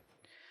is like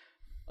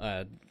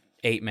a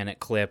 8-minute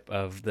clip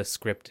of the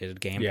scripted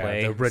gameplay.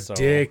 Yeah, the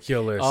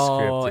ridiculous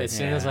scripted as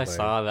soon as I gameplay.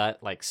 saw that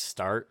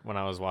start when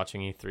I was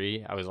watching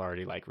E3, I was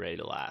already ready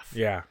to laugh.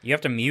 Yeah. You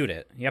have to mute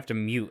it. You have to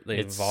mute the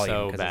It's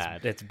volume. so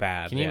bad. It's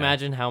bad. Can you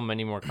imagine how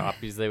many more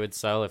copies they would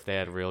sell if they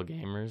had real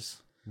gamers?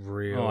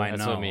 Real. Oh, I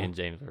That's know. what me and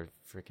James were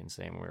freaking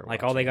saying. We were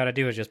Like, all they watching. got to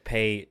do is just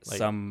pay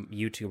some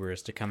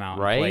YouTubers to come out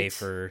and Right? play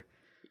for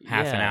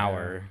half an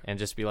hour. and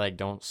just be like,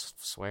 don't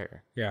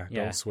swear, Yeah,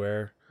 Yeah. don't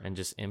swear. and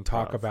just improv.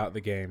 Talk about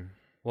the game.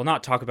 Well,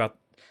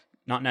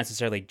 not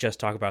necessarily just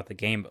talk about the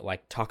game, but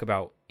like talk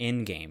about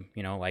in game.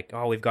 Like,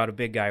 oh, we've got a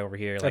big guy over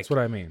here. That's what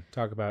I mean.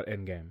 Talk about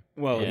end game.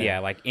 Well, Yeah. yeah,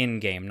 like in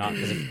game, not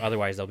because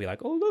otherwise they'll be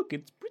like, oh, look,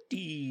 it's pretty.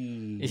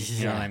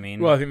 You know what I mean?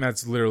 Well, I think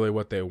that's literally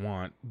what they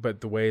want. But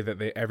the way that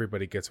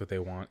everybody gets what they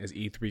want is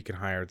E3 can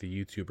hire the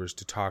YouTubers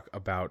to talk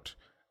about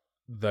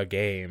the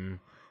game,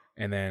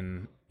 and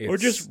then Or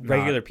just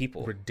regular not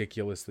people.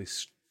 ridiculously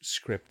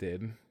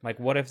scripted. Like,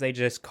 what if they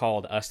just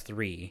called us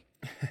 3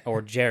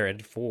 or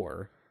Jared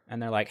 4,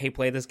 and they're like, hey,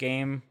 play this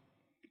game,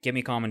 give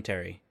me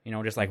commentary.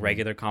 Just like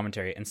regular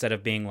commentary, instead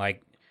of being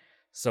like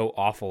so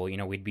awful.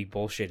 We'd be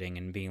bullshitting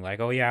and being like,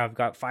 oh yeah, I've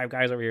got 5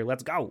 guys over here,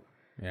 let's go.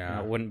 Yeah,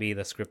 It wouldn't be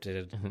the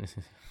scripted.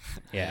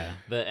 Yeah.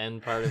 The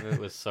end part of it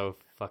was so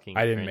fucking.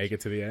 I didn't cringe. make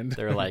it to the end.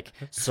 They're like,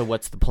 so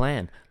what's the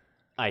plan?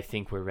 I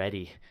think we're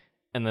ready.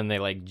 And then they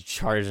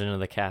charged into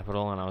the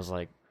Capitol, and I was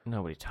like,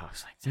 nobody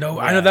talks like that. No,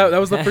 I know that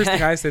was the first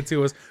thing I said too.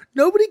 Was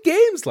nobody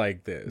games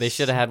like this? They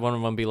should have had one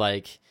of them be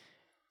like,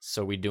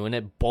 so we doing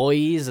it,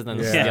 boys? And then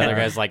the Yeah. other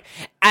guy's like,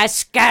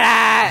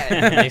 Ascara!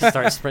 And they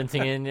start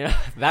sprinting in.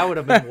 That would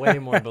have been way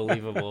more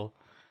believable.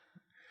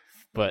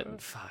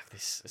 But fuck,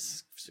 this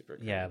is super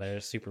cringe. Yeah, they're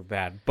super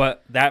bad.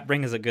 But that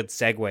brings a good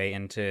segue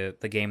into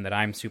the game that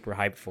I'm super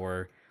hyped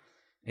for.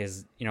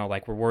 Is, we're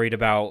worried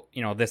about,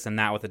 this and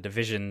that with the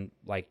Division,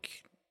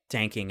 like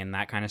tanking and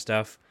that kind of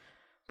stuff.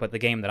 But the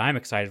game that I'm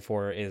excited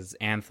for is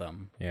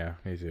Anthem. Yeah,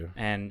 me too.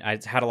 And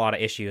it's had a lot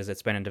of issues.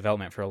 It's been in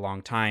development for a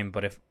long time.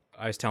 But if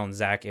I was telling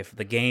Zach, if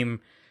the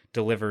game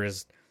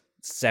delivers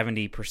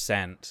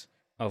 70%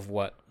 of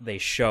what they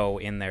show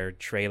in their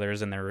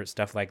trailers and their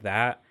stuff like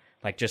that,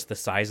 like just the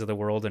size of the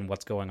world and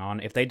what's going on.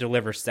 If they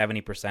deliver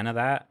 70% of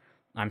that,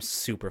 I'm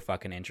super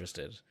fucking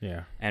interested.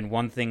 Yeah. And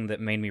one thing that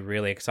made me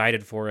really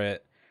excited for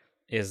it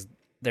is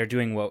they're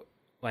doing what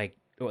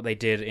they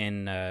did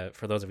in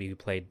for those of you who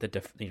played the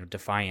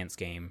Defiance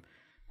game,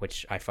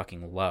 which I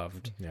fucking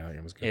loved. Yeah, that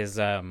game was good. Is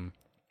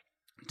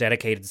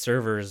dedicated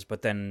servers,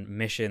 but then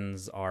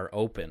missions are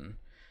open.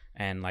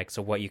 And like,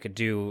 so what you could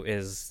do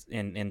is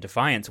in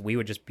Defiance, we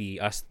would just be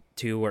us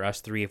two or us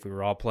three if we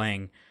were all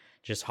playing,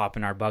 just hop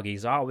in our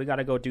buggies. Oh, we got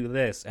to go do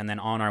this. And then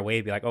on our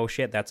way, be like, oh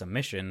shit, that's a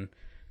mission.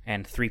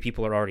 And 3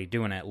 people are already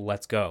doing it.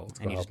 Let's go.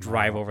 And you just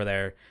drive over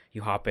there,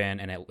 you hop in,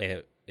 and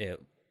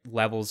it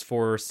levels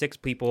for 6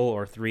 people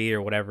or 3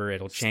 or whatever.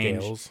 It'll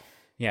change. Scales.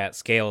 Yeah, it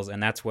scales.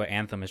 And that's what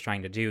Anthem is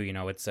trying to do.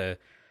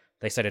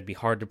 They said it'd be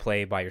hard to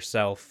play by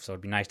yourself, so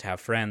it'd be nice to have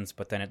friends.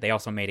 But then they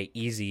also made it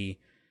easy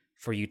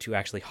for you to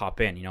actually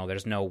hop in.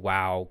 There's no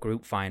WoW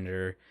group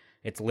finder.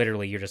 It's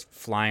literally you're just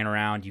flying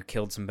around, you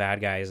killed some bad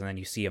guys, and then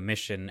you see a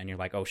mission, and you're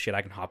like, oh shit,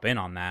 I can hop in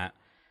on that.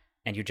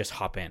 And you just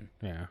hop in.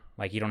 Yeah.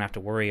 Like, you don't have to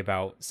worry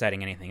about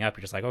setting anything up.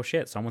 You're just like, oh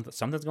shit,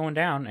 something's going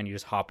down, and you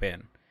just hop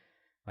in.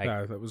 Like,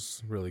 yeah, that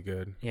was really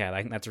good. Yeah, I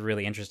think that's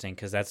really interesting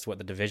because that's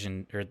what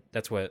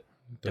that's what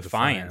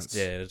Defiance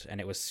did, and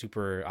I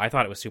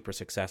thought it was super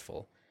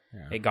successful.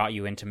 Yeah. It got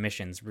you into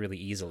missions really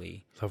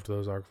easily. Loved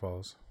those Arc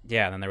Falls.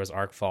 Yeah, and then there was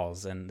Arc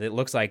Falls, and it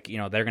looks like,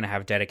 they're going to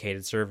have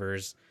dedicated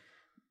servers,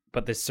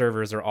 but the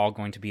servers are all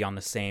going to be on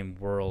the same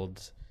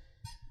world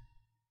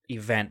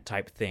event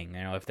type thing.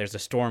 If there's a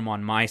storm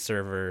on my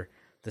server,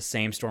 the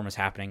same storm is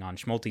happening on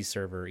Schmulty's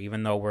server,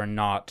 even though we're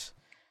not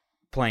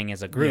playing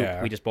as a group.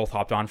 Yeah. We just both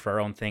hopped on for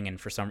our own thing,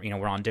 and for some,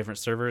 we're on different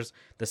servers.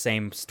 The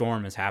same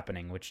storm is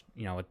happening, which,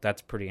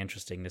 that's pretty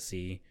interesting to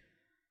see.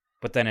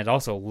 But then it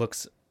also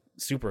looks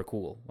super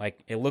cool.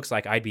 Like, it looks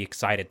like I'd be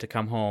excited to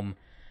come home,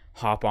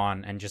 hop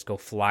on, and just go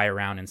fly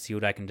around and see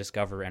what I can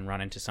discover and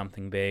run into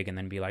something big, and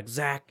then be like,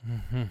 Zach,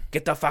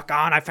 get the fuck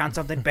on, I found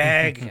something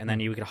big. And then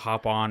you could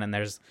hop on, and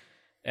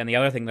the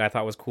other thing that I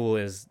thought was cool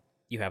is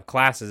you have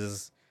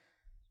classes,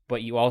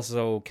 but you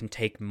also can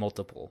take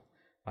multiple.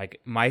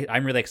 Like,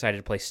 I'm really excited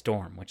to play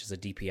Storm, which is a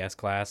DPS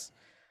class.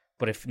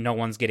 But if no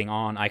one's getting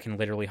on, I can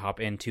literally hop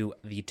into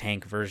the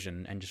tank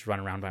version and just run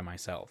around by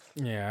myself.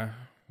 Yeah.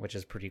 Which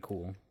is pretty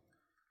cool.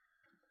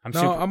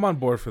 I'm on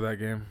board for that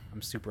game.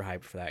 I'm super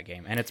hyped for that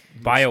game. And it's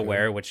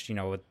BioWare, which,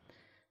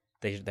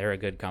 they're a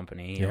good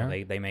company.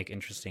 They make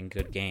interesting,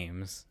 good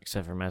games.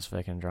 Except for Mass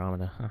Effect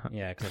Andromeda.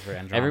 Yeah, except for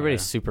Andromeda.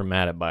 Everybody's super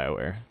mad at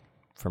BioWare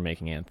for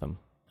making Anthem.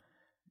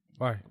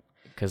 Why?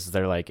 Because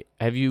they're like,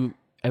 have you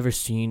ever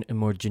seen a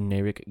more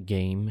generic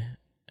game?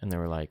 And they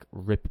were like,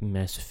 rip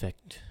Mass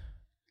Effect.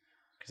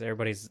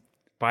 Because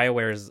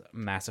BioWare's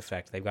Mass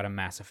Effect. They've got a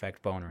Mass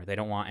Effect boner. They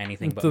don't want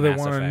anything but Mass Do they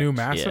Effect. want a new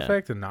Mass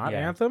Effect and not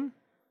Anthem?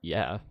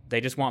 Yeah.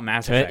 They just want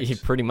Mass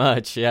Effect. Pretty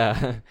much,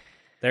 yeah.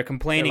 They're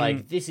complaining. They're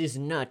like, this is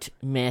not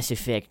Mass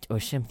Effect or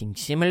something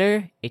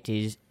similar. It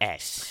is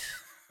S.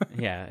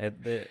 Yeah.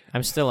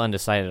 I'm still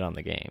undecided on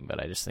the game,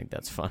 but I just think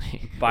that's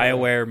funny.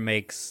 BioWare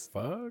makes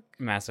Fuck.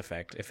 Mass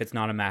Effect. If it's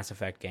not a Mass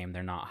Effect game,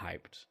 they're not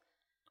hyped.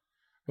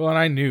 Well, and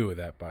I knew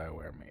that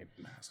BioWare made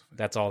Mass Effect.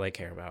 That's all they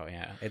care about,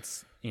 yeah.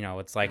 It's,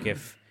 it's like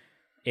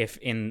if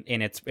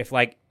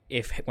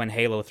when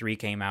Halo 3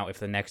 came out, if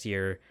the next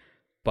year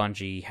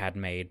Bungie had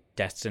made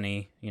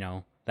Destiny,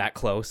 that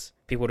close,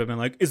 people would have been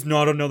like, it's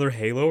not another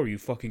Halo? Are you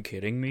fucking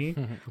kidding me?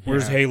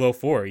 Where's Halo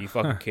 4? Are you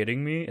fucking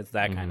kidding me? It's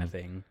that kind of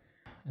thing.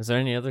 Is there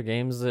any other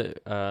games that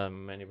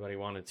anybody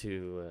wanted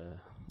to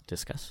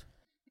discuss?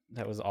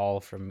 That was all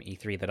from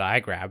E3 that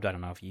I grabbed. I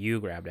don't know if you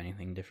grabbed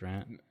anything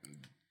different.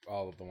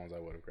 All of the ones I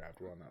would have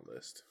grabbed were on that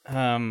list.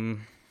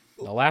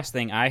 The last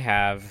thing I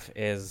have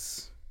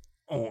is...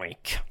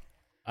 Oink.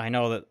 I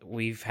know that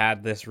we've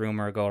had this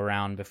rumor go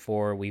around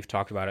before. We've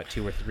talked about it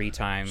 2 or 3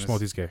 times.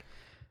 Smolty's gay.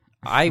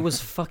 I was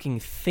fucking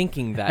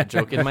thinking that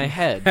joke in my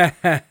head.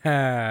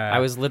 I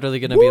was literally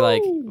gonna be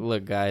like,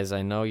 "Look, guys,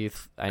 I know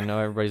I know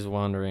everybody's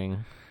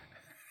wondering."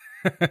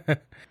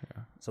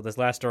 So this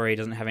last story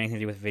doesn't have anything to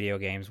do with video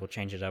games. We'll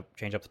change up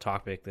the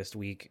topic this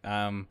week.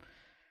 And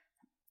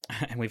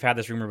we've had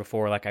this rumor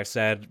before, like I've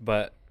said,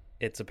 but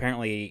it's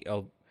apparently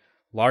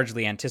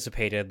largely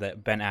anticipated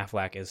that Ben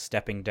Affleck is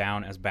stepping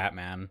down as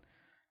Batman,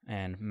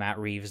 and Matt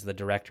Reeves, the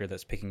director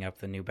that's picking up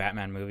the new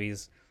Batman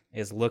movies,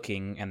 is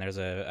looking, and there's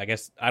I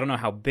don't know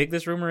how big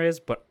this rumor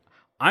is, but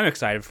I'm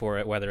excited for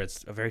it, whether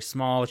it's a very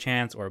small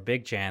chance or a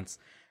big chance.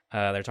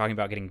 They're talking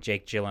about getting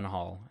Jake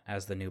Gyllenhaal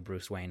as the new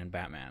Bruce Wayne in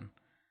Batman.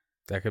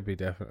 That could be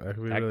definitely. That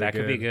could be that, really that good.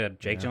 could be good.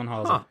 Jake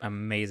Gyllenhaal is an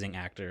amazing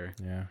actor.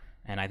 Yeah.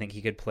 And I think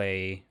he could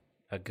play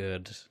a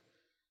good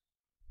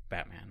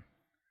Batman.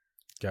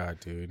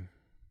 God, dude.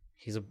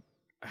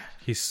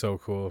 He's so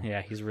cool.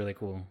 Yeah, he's really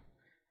cool.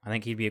 I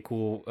think he'd be a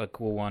cool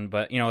one,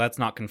 but that's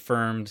not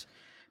confirmed.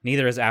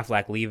 Neither is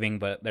Affleck leaving,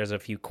 but there's a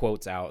few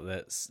quotes out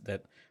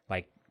that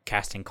like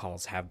casting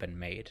calls have been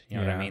made. You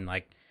know what I mean?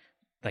 Like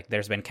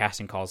there's been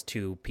casting calls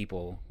to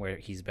people where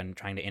he's been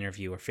trying to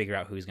interview or figure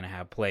out who he's going to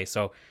have play.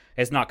 So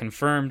it's not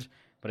confirmed,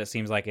 but it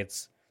seems like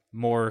it's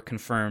more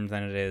confirmed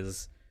than it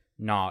is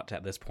not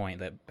at this point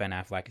that Ben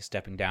Affleck is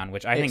stepping down,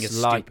 which I think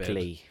is likely.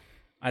 stupid.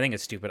 I think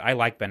it's stupid. I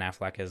like Ben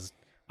Affleck as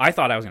I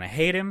thought I was going to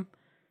hate him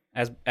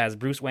as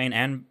Bruce Wayne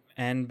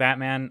and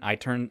Batman.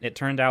 It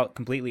turned out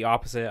completely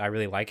opposite. I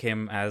really like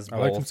him as both.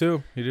 I liked him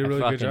too. He did a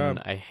really good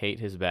job. I hate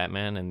his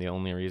Batman, and the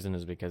only reason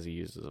is because he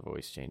uses a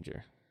voice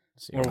changer.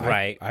 So, Well,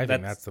 right. I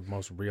think that's the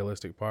most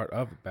realistic part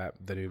of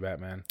the new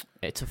Batman.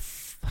 It's a.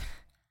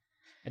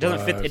 It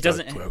doesn't fit.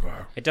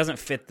 It doesn't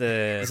fit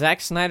the.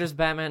 Zack Snyder's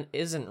Batman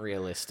isn't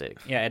realistic.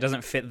 Yeah, it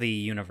doesn't fit the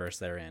universe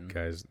they're in.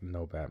 Guys,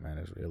 no Batman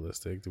is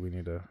realistic. Do we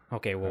need to?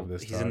 Okay, well,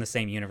 this he's talk? in the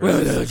same universe.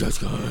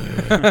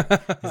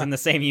 He's in the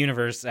same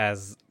universe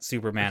as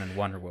Superman and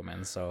Wonder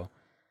Woman. So,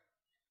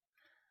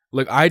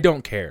 look, I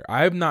don't care.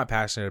 I'm not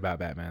passionate about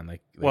Batman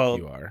like you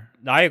are.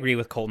 I agree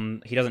with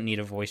Colton. He doesn't need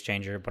a voice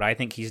changer, but I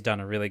think he's done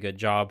a really good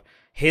job.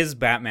 His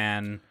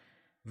Batman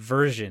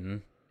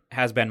version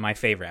has been my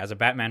favorite. As a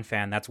Batman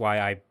fan, that's why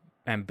I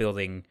am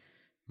building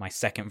my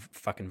second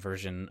fucking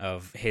version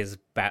of his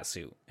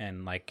Batsuit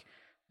and like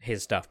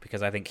his stuff,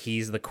 because I think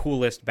he's the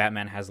coolest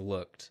Batman has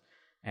looked,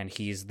 and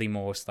he's the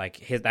most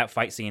like that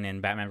fight scene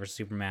in Batman vs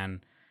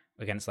Superman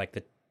against like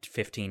the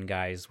 15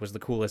 guys was the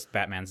coolest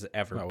Batman's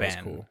ever been. Was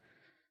cool.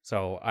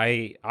 So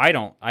I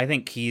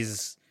think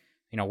he's,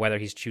 whether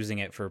he's choosing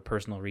it for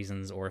personal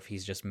reasons or if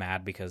he's just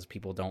mad because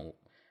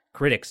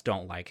critics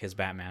don't like his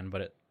Batman,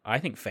 but I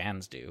think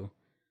fans do.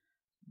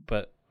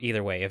 But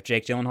either way, if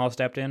Jake Gyllenhaal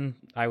stepped in,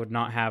 I would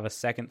not have a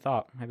second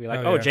thought. I'd be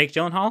like, Jake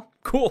Gyllenhaal?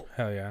 Cool.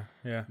 Hell yeah.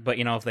 Yeah. But,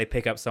 if they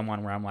pick up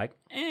someone where I'm like,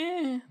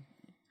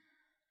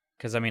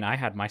 Because, I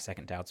had my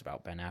second doubts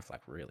about Ben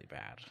Affleck really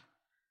bad.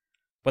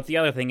 But the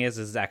other thing is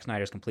Zack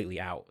Snyder's completely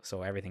out,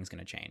 so everything's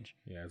going to change.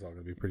 Yeah, it's all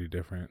going to be pretty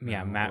different.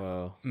 Yeah,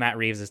 Matt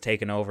Reeves is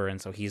taken over,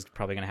 and so he's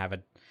probably going to have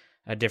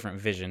a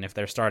different vision. If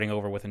they're starting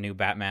over with a new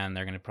Batman,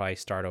 they're going to probably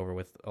start over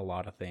with a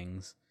lot of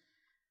things.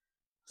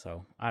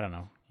 So, I don't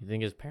know. You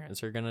think his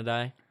parents are gonna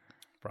die?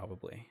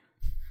 Probably.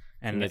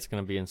 And it's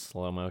gonna be in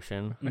slow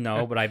motion?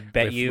 No, but I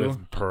bet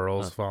with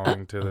pearls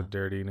falling to the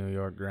dirty New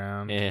York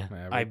ground. Yeah.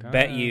 I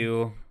bet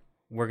you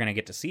we're gonna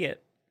get to see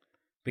it.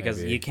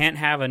 Because you can't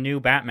have a new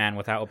Batman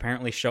without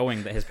apparently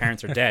showing that his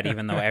parents are dead,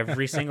 even though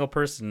every single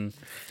person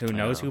who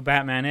knows who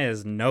Batman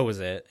is knows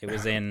it. It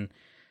was in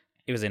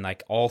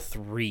like all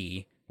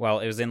three. Well,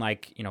 it was in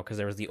like, because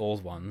there was the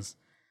old ones.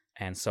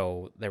 And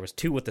so there was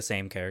two with the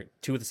same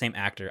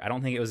actor. I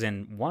don't think it was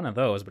in one of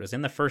those, but it was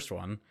in the first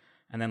one.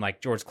 And then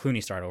like George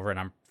Clooney started over, and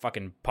I'm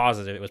fucking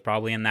positive it was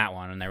probably in that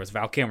one. And there was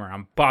Val Kilmer.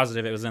 I'm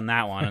positive it was in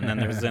that one. And then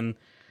there was in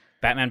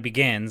Batman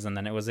Begins, and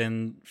then it was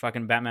in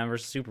fucking Batman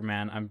vs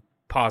Superman. I'm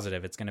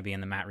positive it's going to be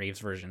in the Matt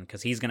Reeves version,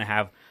 because he's going to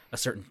have a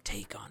certain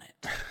take on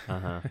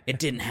it. It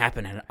didn't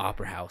happen at an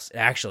opera house. It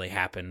actually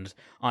happened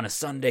on a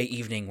Sunday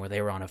evening where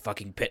they were on a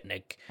fucking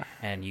picnic,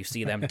 and you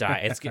see them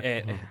die.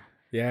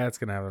 Yeah, it's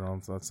gonna have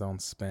its own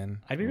spin.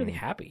 I'd be really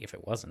happy if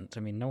it wasn't.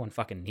 No one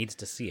fucking needs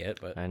to see it,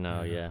 but I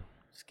know. Yeah,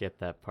 skip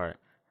that part.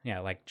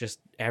 Yeah, like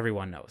just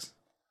everyone knows.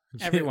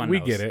 Everyone we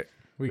knows. get it.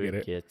 We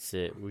gets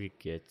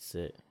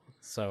it.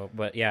 So,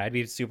 but yeah, I'd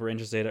be super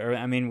interested.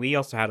 We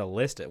also had a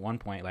list at one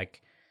point.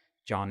 Like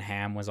John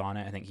Hamm was on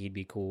it. I think he'd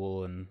be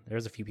cool, and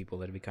there's a few people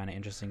that'd be kind of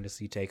interesting to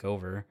see take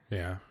over.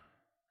 Yeah.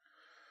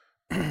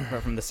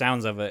 But from the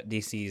sounds of it,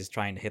 DC is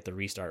trying to hit the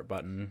restart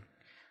button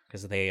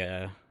because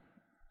they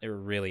were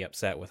really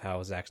upset with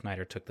how Zack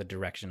Snyder took the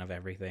direction of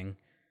everything.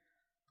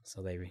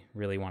 So they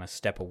really want to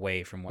step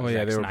away from what Zack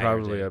Snyder did. They were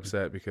probably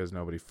upset because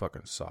nobody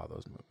fucking saw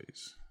those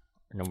movies.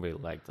 Nobody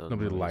liked those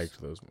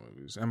liked those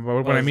movies. And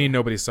when I mean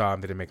nobody saw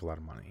them, they didn't make a lot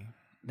of money.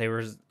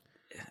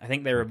 I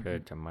think they were...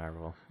 Compared to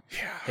Marvel.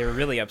 Yeah. They were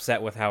really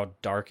upset with how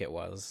dark it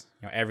was.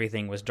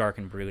 Everything was dark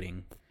and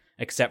brooding.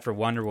 Except for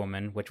Wonder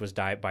Woman, which was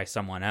by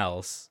someone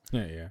else.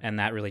 Yeah. And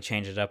that really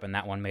changed it up, and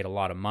that one made a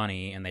lot of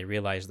money, and they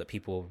realized that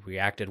people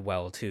reacted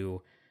well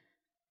to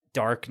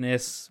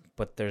darkness,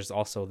 but there's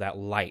also that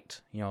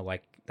light,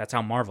 like that's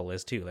how Marvel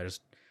is too.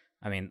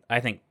 I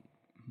think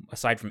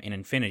aside from in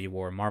Infinity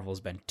War, Marvel's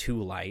been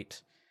too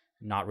light,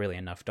 not really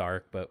enough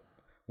dark, but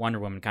Wonder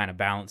Woman kind of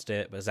balanced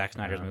it. But Zack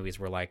Snyder's movies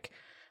were like,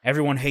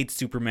 everyone hates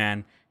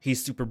Superman,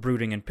 he's super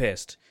brooding and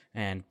pissed,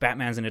 and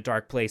Batman's in a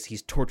dark place,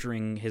 he's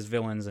torturing his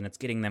villains and it's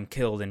getting them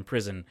killed in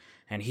prison,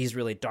 and he's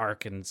really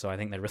dark. And so I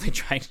think they're really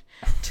trying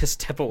to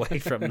step away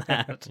from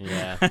that.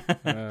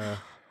 Yeah.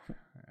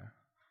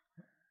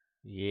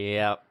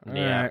 Yep.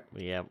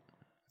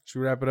 Should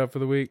we wrap it up for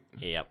the week?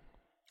 Yep.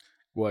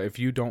 Well, if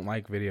you don't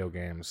like video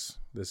games,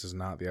 this is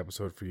not the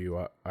episode for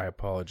you. I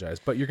apologize,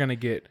 but you're gonna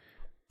get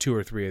 2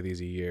 or 3 of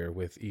these a year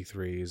with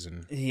E3s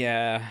and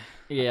yeah.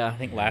 I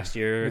think last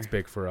year it's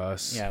big for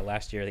us. Yeah,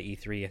 last year the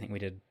E3, I think we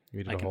did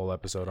like a whole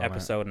episode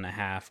and a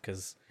half,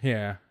 because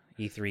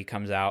E3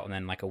 comes out and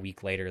then like a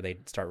week later they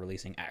start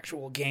releasing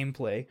actual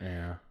gameplay.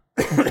 Yeah.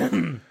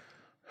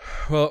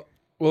 Well,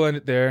 we'll end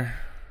it there.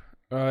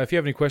 If you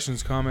have any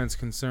questions, comments,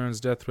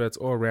 concerns, death threats,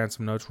 or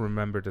ransom notes,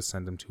 remember to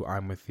send them to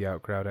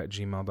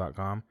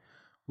imwiththeoutcrowd@gmail.com.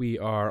 We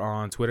are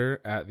on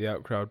Twitter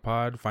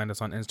 @theoutcrowdpod. Find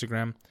us on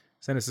Instagram.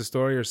 Send us a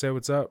story or say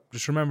what's up.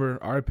 Just remember,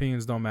 our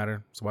opinions don't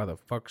matter, so why the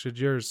fuck should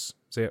yours?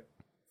 See it.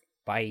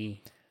 Bye.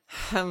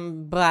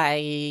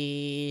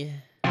 Bye.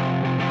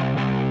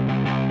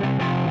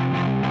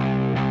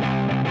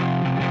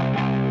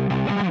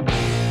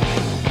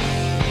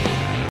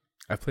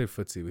 I played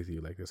footsie with you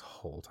like this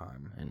whole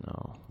time. I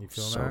know. You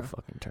feel so that?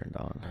 fucking turned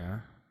on. Yeah.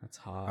 That's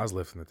hot. I was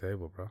lifting the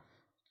table, bro.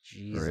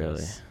 Jesus.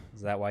 Really?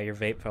 Is that why your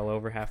vape fell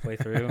over halfway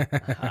through?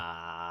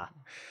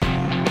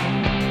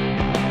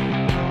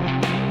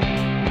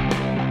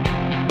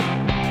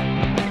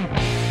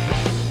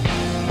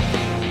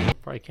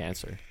 Probably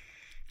cancer.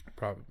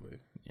 Probably.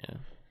 Yeah.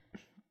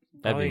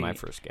 That'd be my Probably-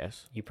 first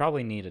guess. You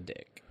probably need a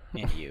dick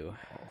in you.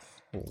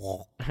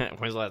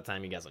 When's the last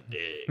time you got some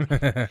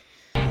dick?